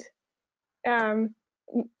deterrent.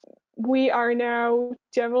 We are now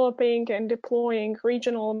developing and deploying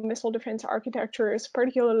regional missile defense architectures,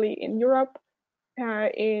 particularly in Europe,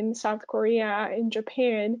 in South Korea, in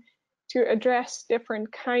Japan, to address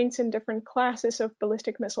different kinds and different classes of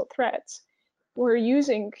ballistic missile threats. We're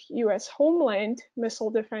using US homeland missile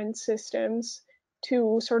defense systems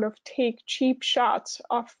to sort of take cheap shots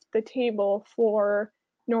off the table for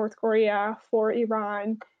North Korea, for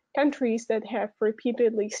Iran, countries that have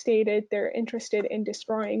repeatedly stated they're interested in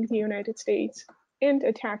destroying the United States and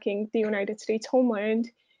attacking the United States homeland,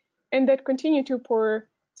 and that continue to pour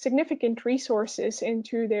significant resources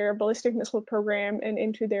into their ballistic missile program and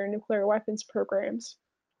into their nuclear weapons programs.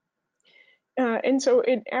 And so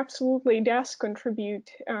it absolutely does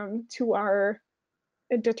contribute to our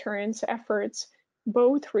deterrence efforts,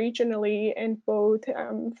 both regionally and both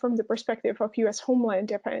from the perspective of US homeland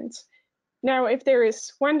defense. Now, if there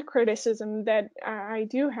is one criticism that I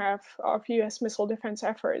do have of US missile defense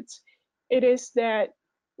efforts, it is that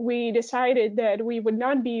we decided that we would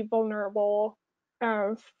not be vulnerable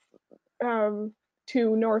to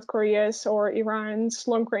North Korea's or Iran's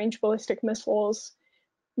long-range ballistic missiles,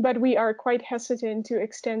 but we are quite hesitant to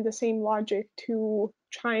extend the same logic to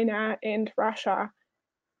China and Russia,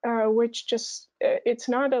 which just, it's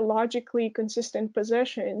not a logically consistent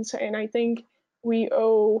positions. And I think we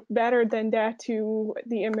owe better than that to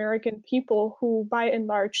the American people who by and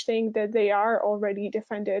large think that they are already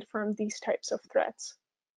defended from these types of threats.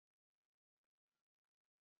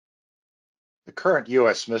 The current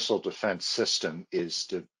U.S. missile defense system is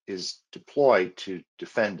deployed to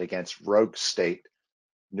defend against rogue state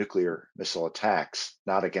nuclear missile attacks,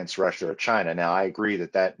 not against Russia or China. Now, I agree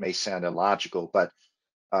that that may sound illogical, but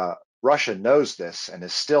Russia knows this and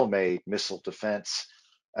has still made missile defense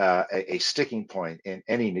a sticking point in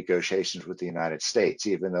any negotiations with the United States,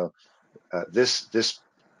 even though this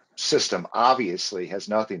system obviously has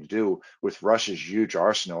nothing to do with Russia's huge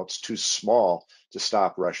arsenal. It's too small to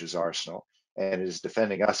stop Russia's arsenal, and is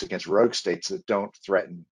defending us against rogue states that don't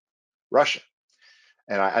threaten Russia.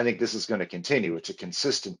 And I think this is going to continue. It's a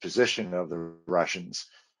consistent position of the Russians,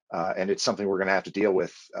 and it's something we're going to have to deal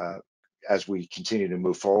with as we continue to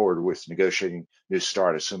move forward with negotiating New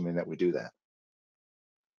START, assuming that we do that.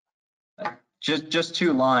 Just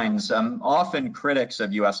two lines. Often critics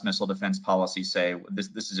of U.S. missile defense policy say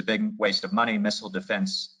this is a big waste of money. Missile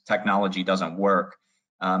defense technology doesn't work.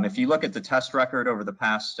 If you look at the test record over the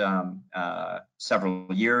past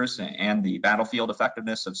several years and the battlefield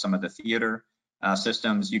effectiveness of some of the theater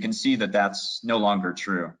systems, you can see that that's no longer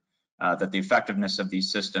true, that the effectiveness of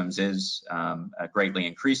these systems is greatly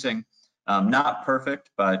increasing. Not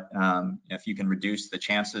perfect, but if you can reduce the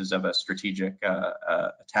chances of a strategic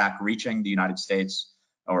attack reaching the United States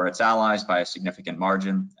or its allies by a significant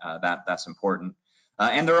margin, that's important.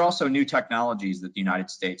 And there are also new technologies that the United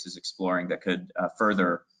States is exploring that could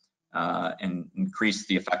further increase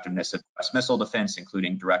the effectiveness of US missile defense,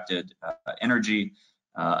 including directed energy,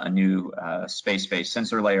 a new space-based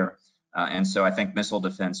sensor layer. And so I think missile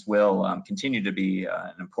defense will continue to be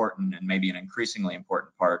an important and maybe an increasingly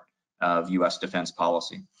important part of US defense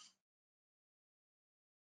policy.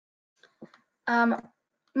 I'm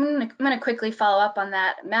going to quickly follow up on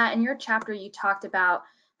that. Matt, in your chapter, you talked about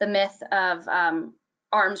the myth of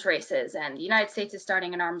arms races, and the United States is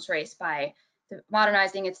starting an arms race by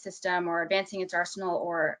modernizing its system or advancing its arsenal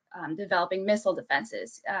or developing missile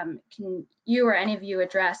defenses. Can you or any of you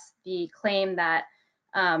address the claim that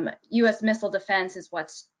US missile defense is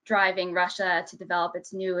what's driving Russia to develop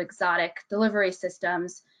its new exotic delivery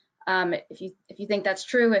systems? If you think that's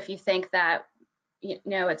true, if you think that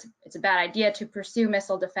it's a bad idea to pursue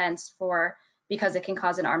missile defense because it can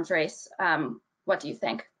cause an arms race, what do you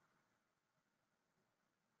think?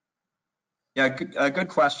 Yeah, good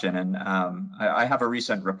question. And I have a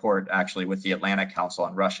recent report actually with the Atlantic Council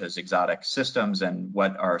on Russia's exotic systems and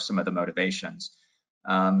what are some of the motivations.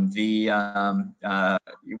 We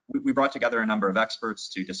brought together a number of experts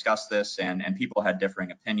to discuss this, and people had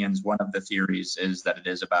differing opinions. One of the theories is that it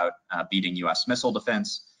is about beating US missile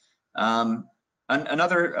defense.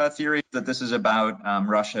 Another theory is that this is about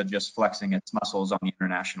Russia just flexing its muscles on the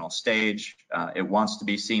international stage. It wants to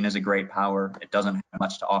be seen as a great power. It doesn't have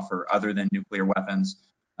much to offer other than nuclear weapons.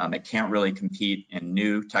 It can't really compete in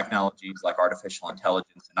new technologies like artificial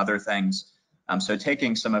intelligence and other things. So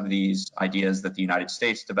taking some of these ideas that the United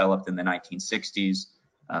States developed in the 1960s,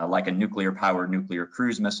 like a nuclear-powered nuclear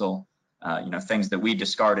cruise missile, things that we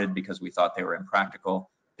discarded because we thought they were impractical,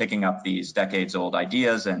 picking up these decades-old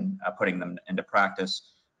ideas and putting them into practice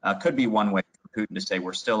could be one way for Putin to say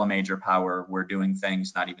we're still a major power, we're doing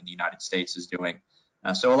things not even the United States is doing.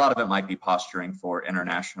 So a lot of it might be posturing for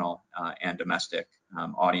international and domestic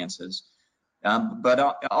audiences.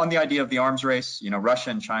 But on the idea of the arms race, Russia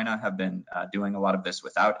and China have been doing a lot of this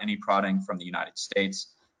without any prodding from the United States.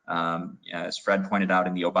 As Fred pointed out,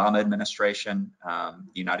 in the Obama administration, the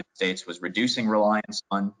United States was reducing reliance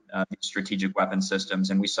on these strategic weapon systems,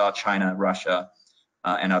 and we saw China, Russia,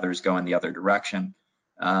 and others go in the other direction.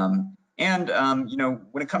 When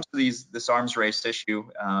it comes to this arms race issue,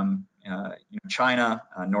 China,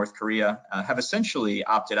 North Korea have essentially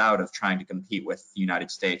opted out of trying to compete with the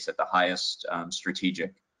United States at the highest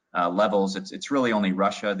strategic levels. It's really only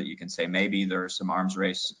Russia that you can say maybe there are some arms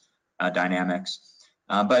race dynamics.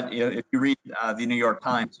 But if you read the New York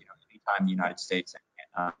Times, anytime the United States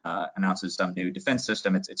announces some new defense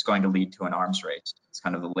system, it's going to lead to an arms race. It's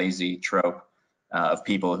kind of the lazy trope of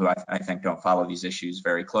people who I think don't follow these issues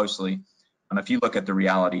very closely. If you look at the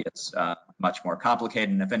reality, it's much more complicated,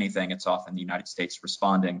 and if anything, it's often the United States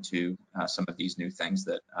responding to some of these new things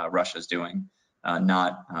that Russia's doing,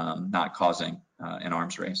 not causing an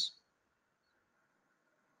arms race.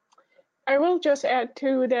 I will just add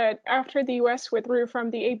too that after the US withdrew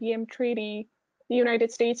from the ABM treaty, the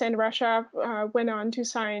United States and Russia went on to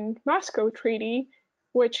sign Moscow Treaty,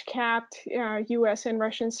 which capped US and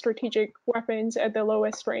Russian strategic weapons at the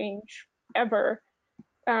lowest range ever.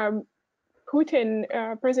 President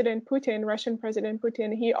Putin, Russian President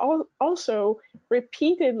Putin, he also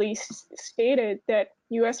repeatedly stated that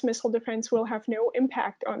US missile defense will have no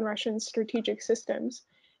impact on Russian strategic systems.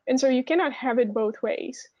 And so you cannot have it both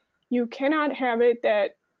ways. You cannot have it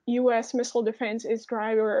that US missile defense is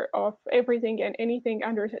driver of everything and anything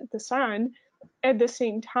under the sun, at the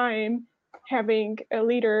same time having a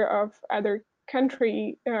leader of other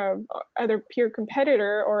country, other peer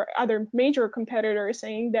competitor or other major competitor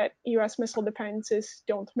saying that US missile defenses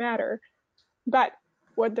don't matter. But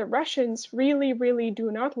what the Russians really, really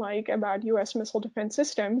do not like about US missile defense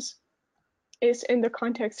systems is in the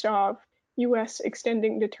context of US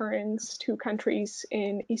extending deterrence to countries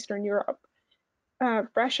in Eastern Europe.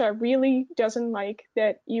 Russia really doesn't like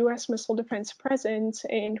that US missile defense presence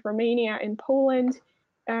in Romania and Poland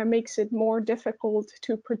makes it more difficult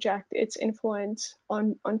to project its influence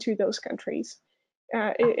onto those countries.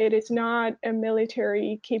 It is not a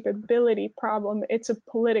military capability problem, it's a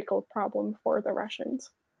political problem for the Russians.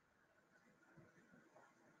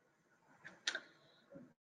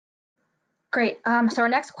 Great. So our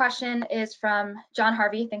next question is from John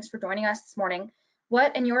Harvey. Thanks for joining us this morning.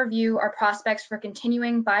 What, in your view, are prospects for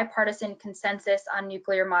continuing bipartisan consensus on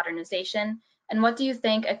nuclear modernization? And what do you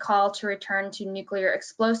think a call to return to nuclear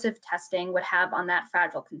explosive testing would have on that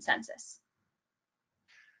fragile consensus?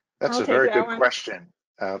 That's a very good question.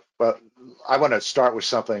 But I want to start with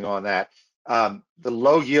something on that. The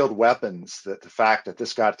low yield weapons, the fact that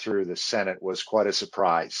this got through the Senate was quite a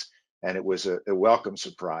surprise, and it was a welcome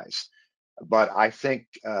surprise. But I think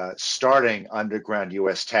starting underground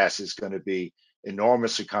US tests is going to be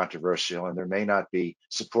enormously controversial, and there may not be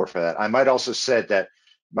support for that. I might also say that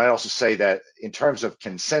in terms of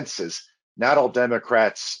consensus, not all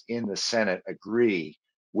Democrats in the Senate agree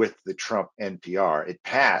with the Trump NPR. It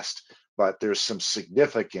passed, but there's some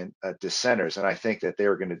significant dissenters, and I think that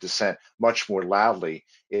they're going to dissent much more loudly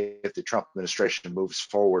if the Trump administration moves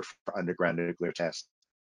forward for underground nuclear tests.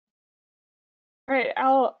 All right,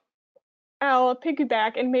 I'll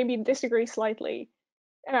piggyback and maybe disagree slightly.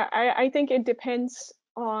 I think it depends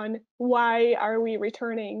on why are we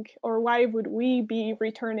returning, or why would we be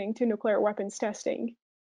returning to nuclear weapons testing?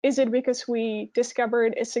 Is it because we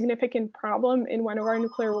discovered a significant problem in one of our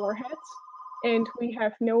nuclear warheads and we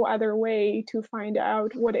have no other way to find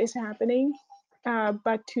out what is happening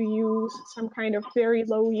but to use some kind of very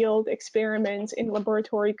low yield experiments in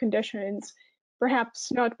laboratory conditions,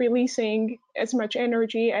 perhaps not releasing as much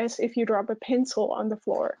energy as if you drop a pencil on the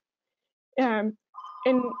floor? And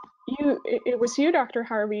it was you, Dr.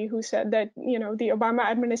 Harvey, who said that the Obama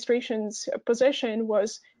administration's position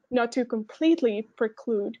was not to completely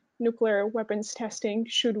preclude nuclear weapons testing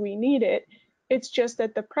should we need it. It's just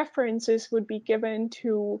that the preferences would be given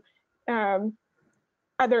to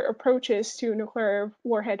other approaches to nuclear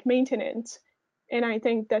warhead maintenance. And I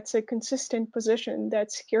think that's a consistent position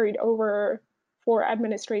that's carried over for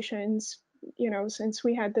administrations, since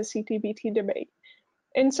we had the CTBT debate.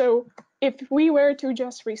 And so if we were to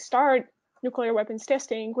just restart nuclear weapons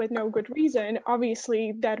testing with no good reason,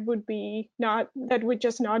 obviously that would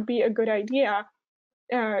just not be a good idea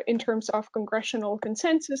in terms of congressional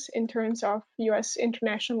consensus, in terms of US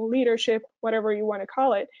international leadership, whatever you want to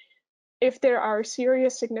call it. If there are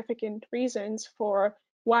serious, significant reasons for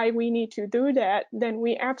why we need to do that, then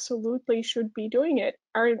we absolutely should be doing it.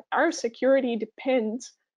 Our security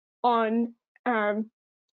depends on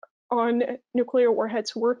nuclear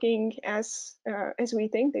warheads working as we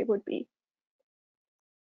think they would be.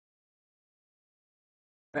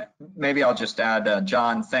 Maybe I'll just add,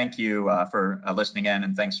 John, thank you for listening in,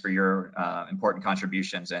 and thanks for your important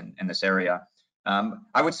contributions in this area.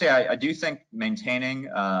 I would say I do think maintaining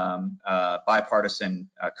a bipartisan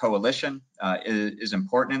coalition is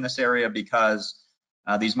important in this area, because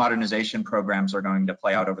these modernization programs are going to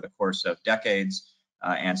play out over the course of decades.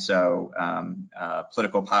 And so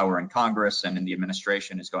political power in Congress and in the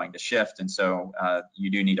administration is going to shift. And so you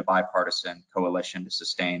do need a bipartisan coalition to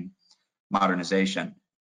sustain modernization.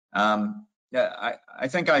 Yeah, I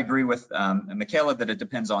think I agree with Michaela that it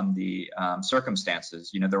depends on the circumstances.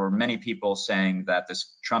 You know, there were many people saying that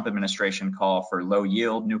this Trump administration call for low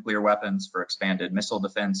yield nuclear weapons for expanded missile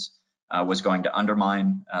defense was going to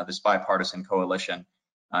undermine this bipartisan coalition.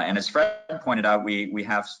 And as Fred pointed out, we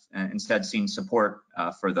have instead seen support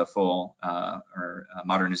for the full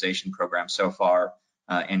modernization program so far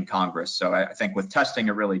in Congress. So I think with testing,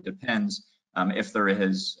 it really depends. If there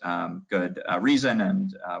is good reason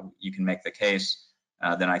and you can make the case,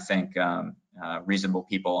 then I think reasonable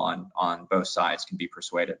people on both sides can be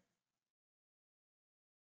persuaded.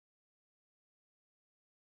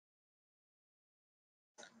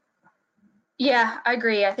 Yeah, I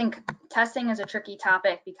agree. I think testing is a tricky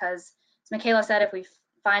topic because, as Michaela said, if we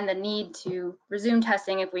find the need to resume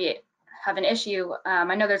testing, if we have an issue,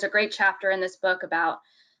 I know there's a great chapter in this book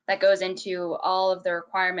that goes into all of the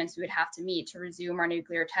requirements we would have to meet to resume our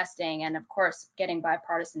nuclear testing. And of course, getting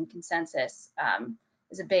bipartisan consensus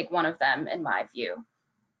is a big one of them in my view.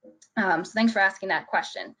 So thanks for asking that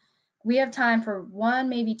question. We have time for one,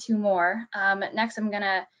 maybe two more. Next, I'm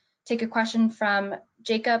gonna take a question from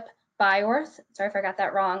Jacob Byorth. Sorry if I got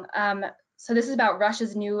that wrong. So this is about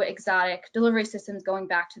Russia's new exotic delivery systems, going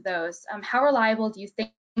back to those. How reliable do you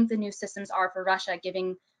think the new systems are for Russia,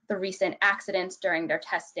 given the recent accidents during their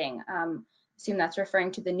testing? Assume that's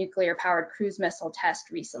referring to the nuclear-powered cruise missile test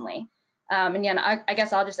recently. And again, I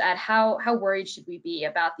guess I'll just add, how worried should we be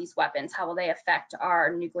about these weapons? How will they affect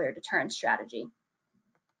our nuclear deterrence strategy?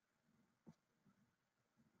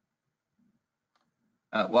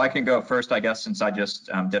 Well, I can go first, I guess, since I just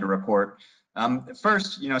did a report.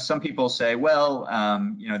 First, you know, some people say, well,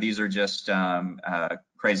 you know, these are just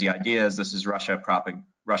crazy ideas. This is Russian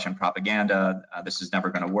propaganda. This is never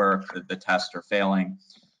going to work. The tests are failing.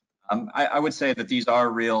 I would say that these are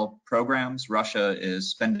real programs. Russia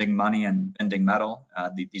is spending money and bending metal.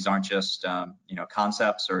 These aren't just you know,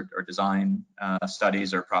 concepts or design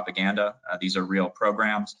studies or propaganda. These are real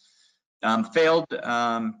programs. Failed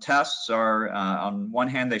tests are, on one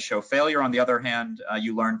hand, they show failure. On the other hand,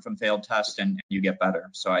 you learn from failed tests and you get better.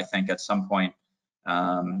 So I think at some point,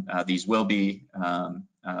 these will be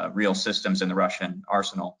real systems in the Russian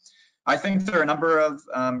arsenal. I think there are a number of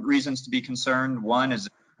reasons to be concerned. One is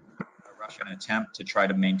a Russian attempt to try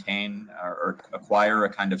to maintain or acquire a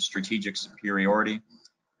kind of strategic superiority,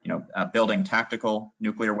 you know, building tactical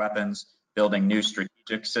nuclear weapons, building new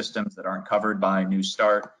strategic systems that aren't covered by New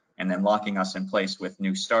START, and then locking us in place with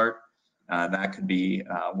New START. That could be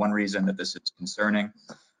one reason that this is concerning.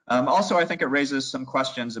 Also, I think it raises some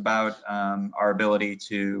questions about our ability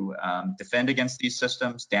to defend against these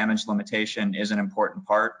systems. Damage limitation is an important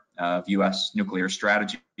part of US nuclear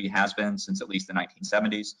strategy, has been since at least the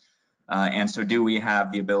 1970s. And so do we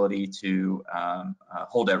have the ability to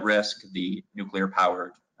hold at risk the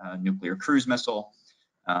nuclear-powered nuclear cruise missile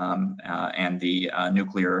and the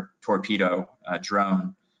nuclear torpedo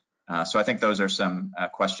drone? So I think those are some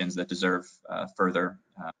questions that deserve further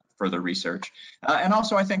research. And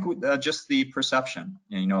also, I think just the perception,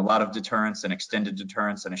 you know, a lot of deterrence and extended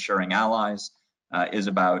deterrence and assuring allies is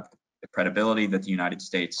about the credibility that the United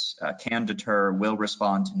States can deter, will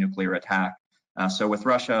respond to nuclear attack. So with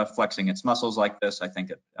Russia flexing its muscles like this, I think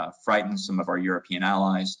it frightens some of our European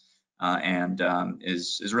allies and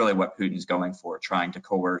is really what Putin's going for, trying to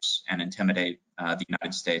coerce and intimidate the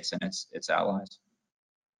United States and its allies.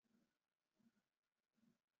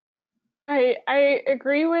 I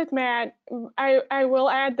agree with Matt. I will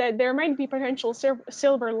add that there might be potential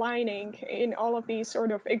silver lining in all of these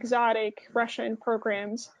sort of exotic Russian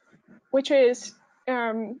programs, which is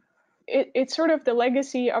it's sort of the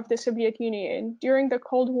legacy of the Soviet Union. During the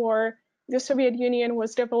Cold War, the Soviet Union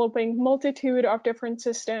was developing multitude of different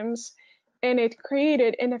systems, and it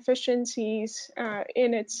created inefficiencies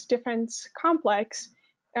in its defense complex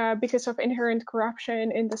because of inherent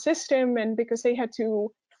corruption in the system, and because they had to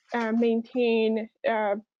maintain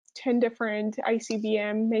 10 different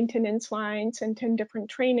ICBM maintenance lines and 10 different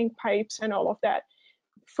training pipes and all of that,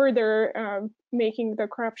 further making the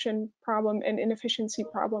corruption problem and inefficiency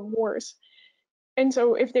problem worse. And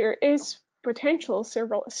so if there is potential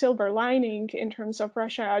silver lining in terms of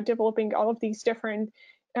Russia developing all of these different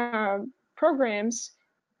programs,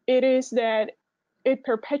 it is that it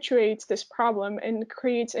perpetuates this problem and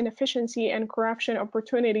creates inefficiency and corruption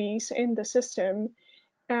opportunities in the system.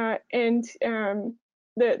 The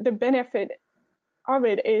benefit of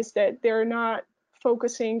it is that they're not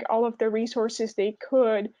focusing all of the resources they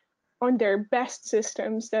could on their best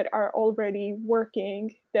systems that are already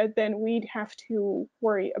working, that then we'd have to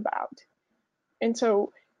worry about. And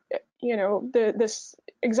so, you know, this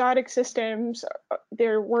exotic systems,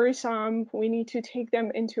 they're worrisome. We need to take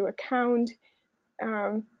them into account.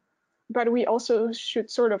 But we also should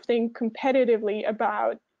sort of think competitively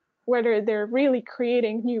about whether they're really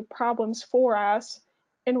creating new problems for us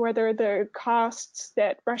and whether the costs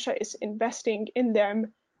that Russia is investing in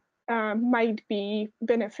them might be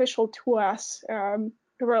beneficial to us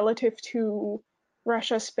relative to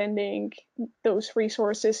Russia spending those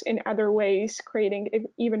resources in other ways, creating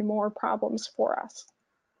even more problems for us.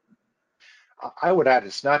 I would add,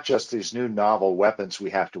 it's not just these new novel weapons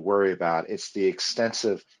we have to worry about, it's the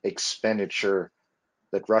extensive expenditure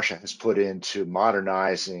that Russia has put into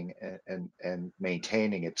modernizing and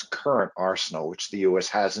maintaining its current arsenal, which the US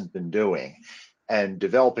hasn't been doing, and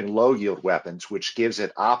developing low yield weapons, which gives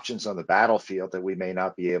it options on the battlefield that we may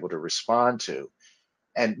not be able to respond to.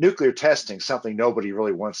 And nuclear testing, something nobody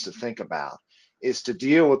really wants to think about, is to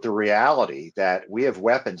deal with the reality that we have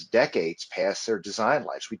weapons decades past their design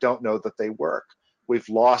lives. We don't know that they work. We've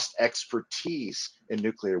lost expertise in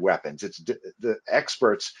nuclear weapons. The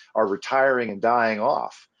experts are retiring and dying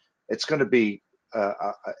off. It's going to be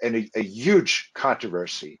a huge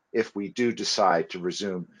controversy if we do decide to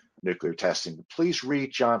resume nuclear testing. Please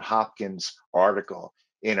read John Hopkins' article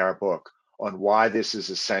in our book on why this is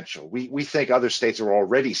essential. We think other states are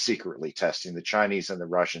already secretly testing, the Chinese and the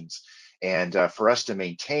Russians. And for us to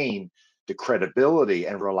maintain the credibility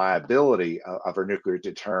and reliability of our nuclear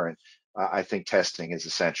deterrent, I think testing is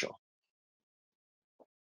essential.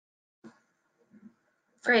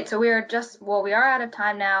 Great. So we are out of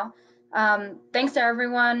time now. Thanks to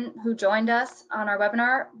everyone who joined us on our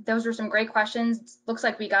webinar. Those were some great questions. It looks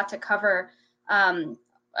like we got to cover a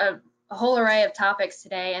whole array of topics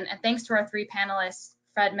today. And thanks to our three panelists,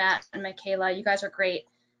 Fred, Matt, and Michaela. You guys are great.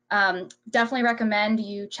 Definitely recommend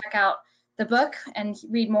you check out the book and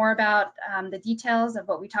read more about the details of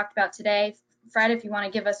what we talked about today. Fred, if you want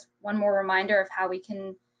to give us one more reminder of how we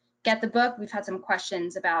can get the book. We've had some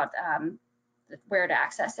questions about where to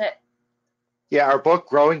access it. Yeah, our book,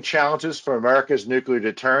 Growing Challenges for America's Nuclear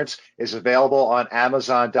Deterrence, is available on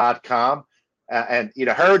Amazon.com. And you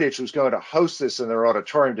know, Heritage was going to host this in their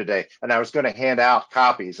auditorium today, and I was going to hand out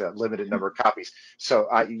copies, a limited number of copies. So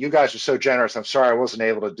you guys are so generous. I'm sorry I wasn't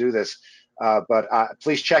able to do this, but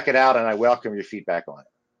please check it out, and I welcome your feedback on it.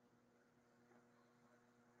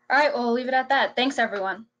 All right, well, we'll leave it at that. Thanks,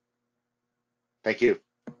 everyone. Thank you.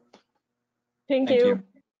 Thank you.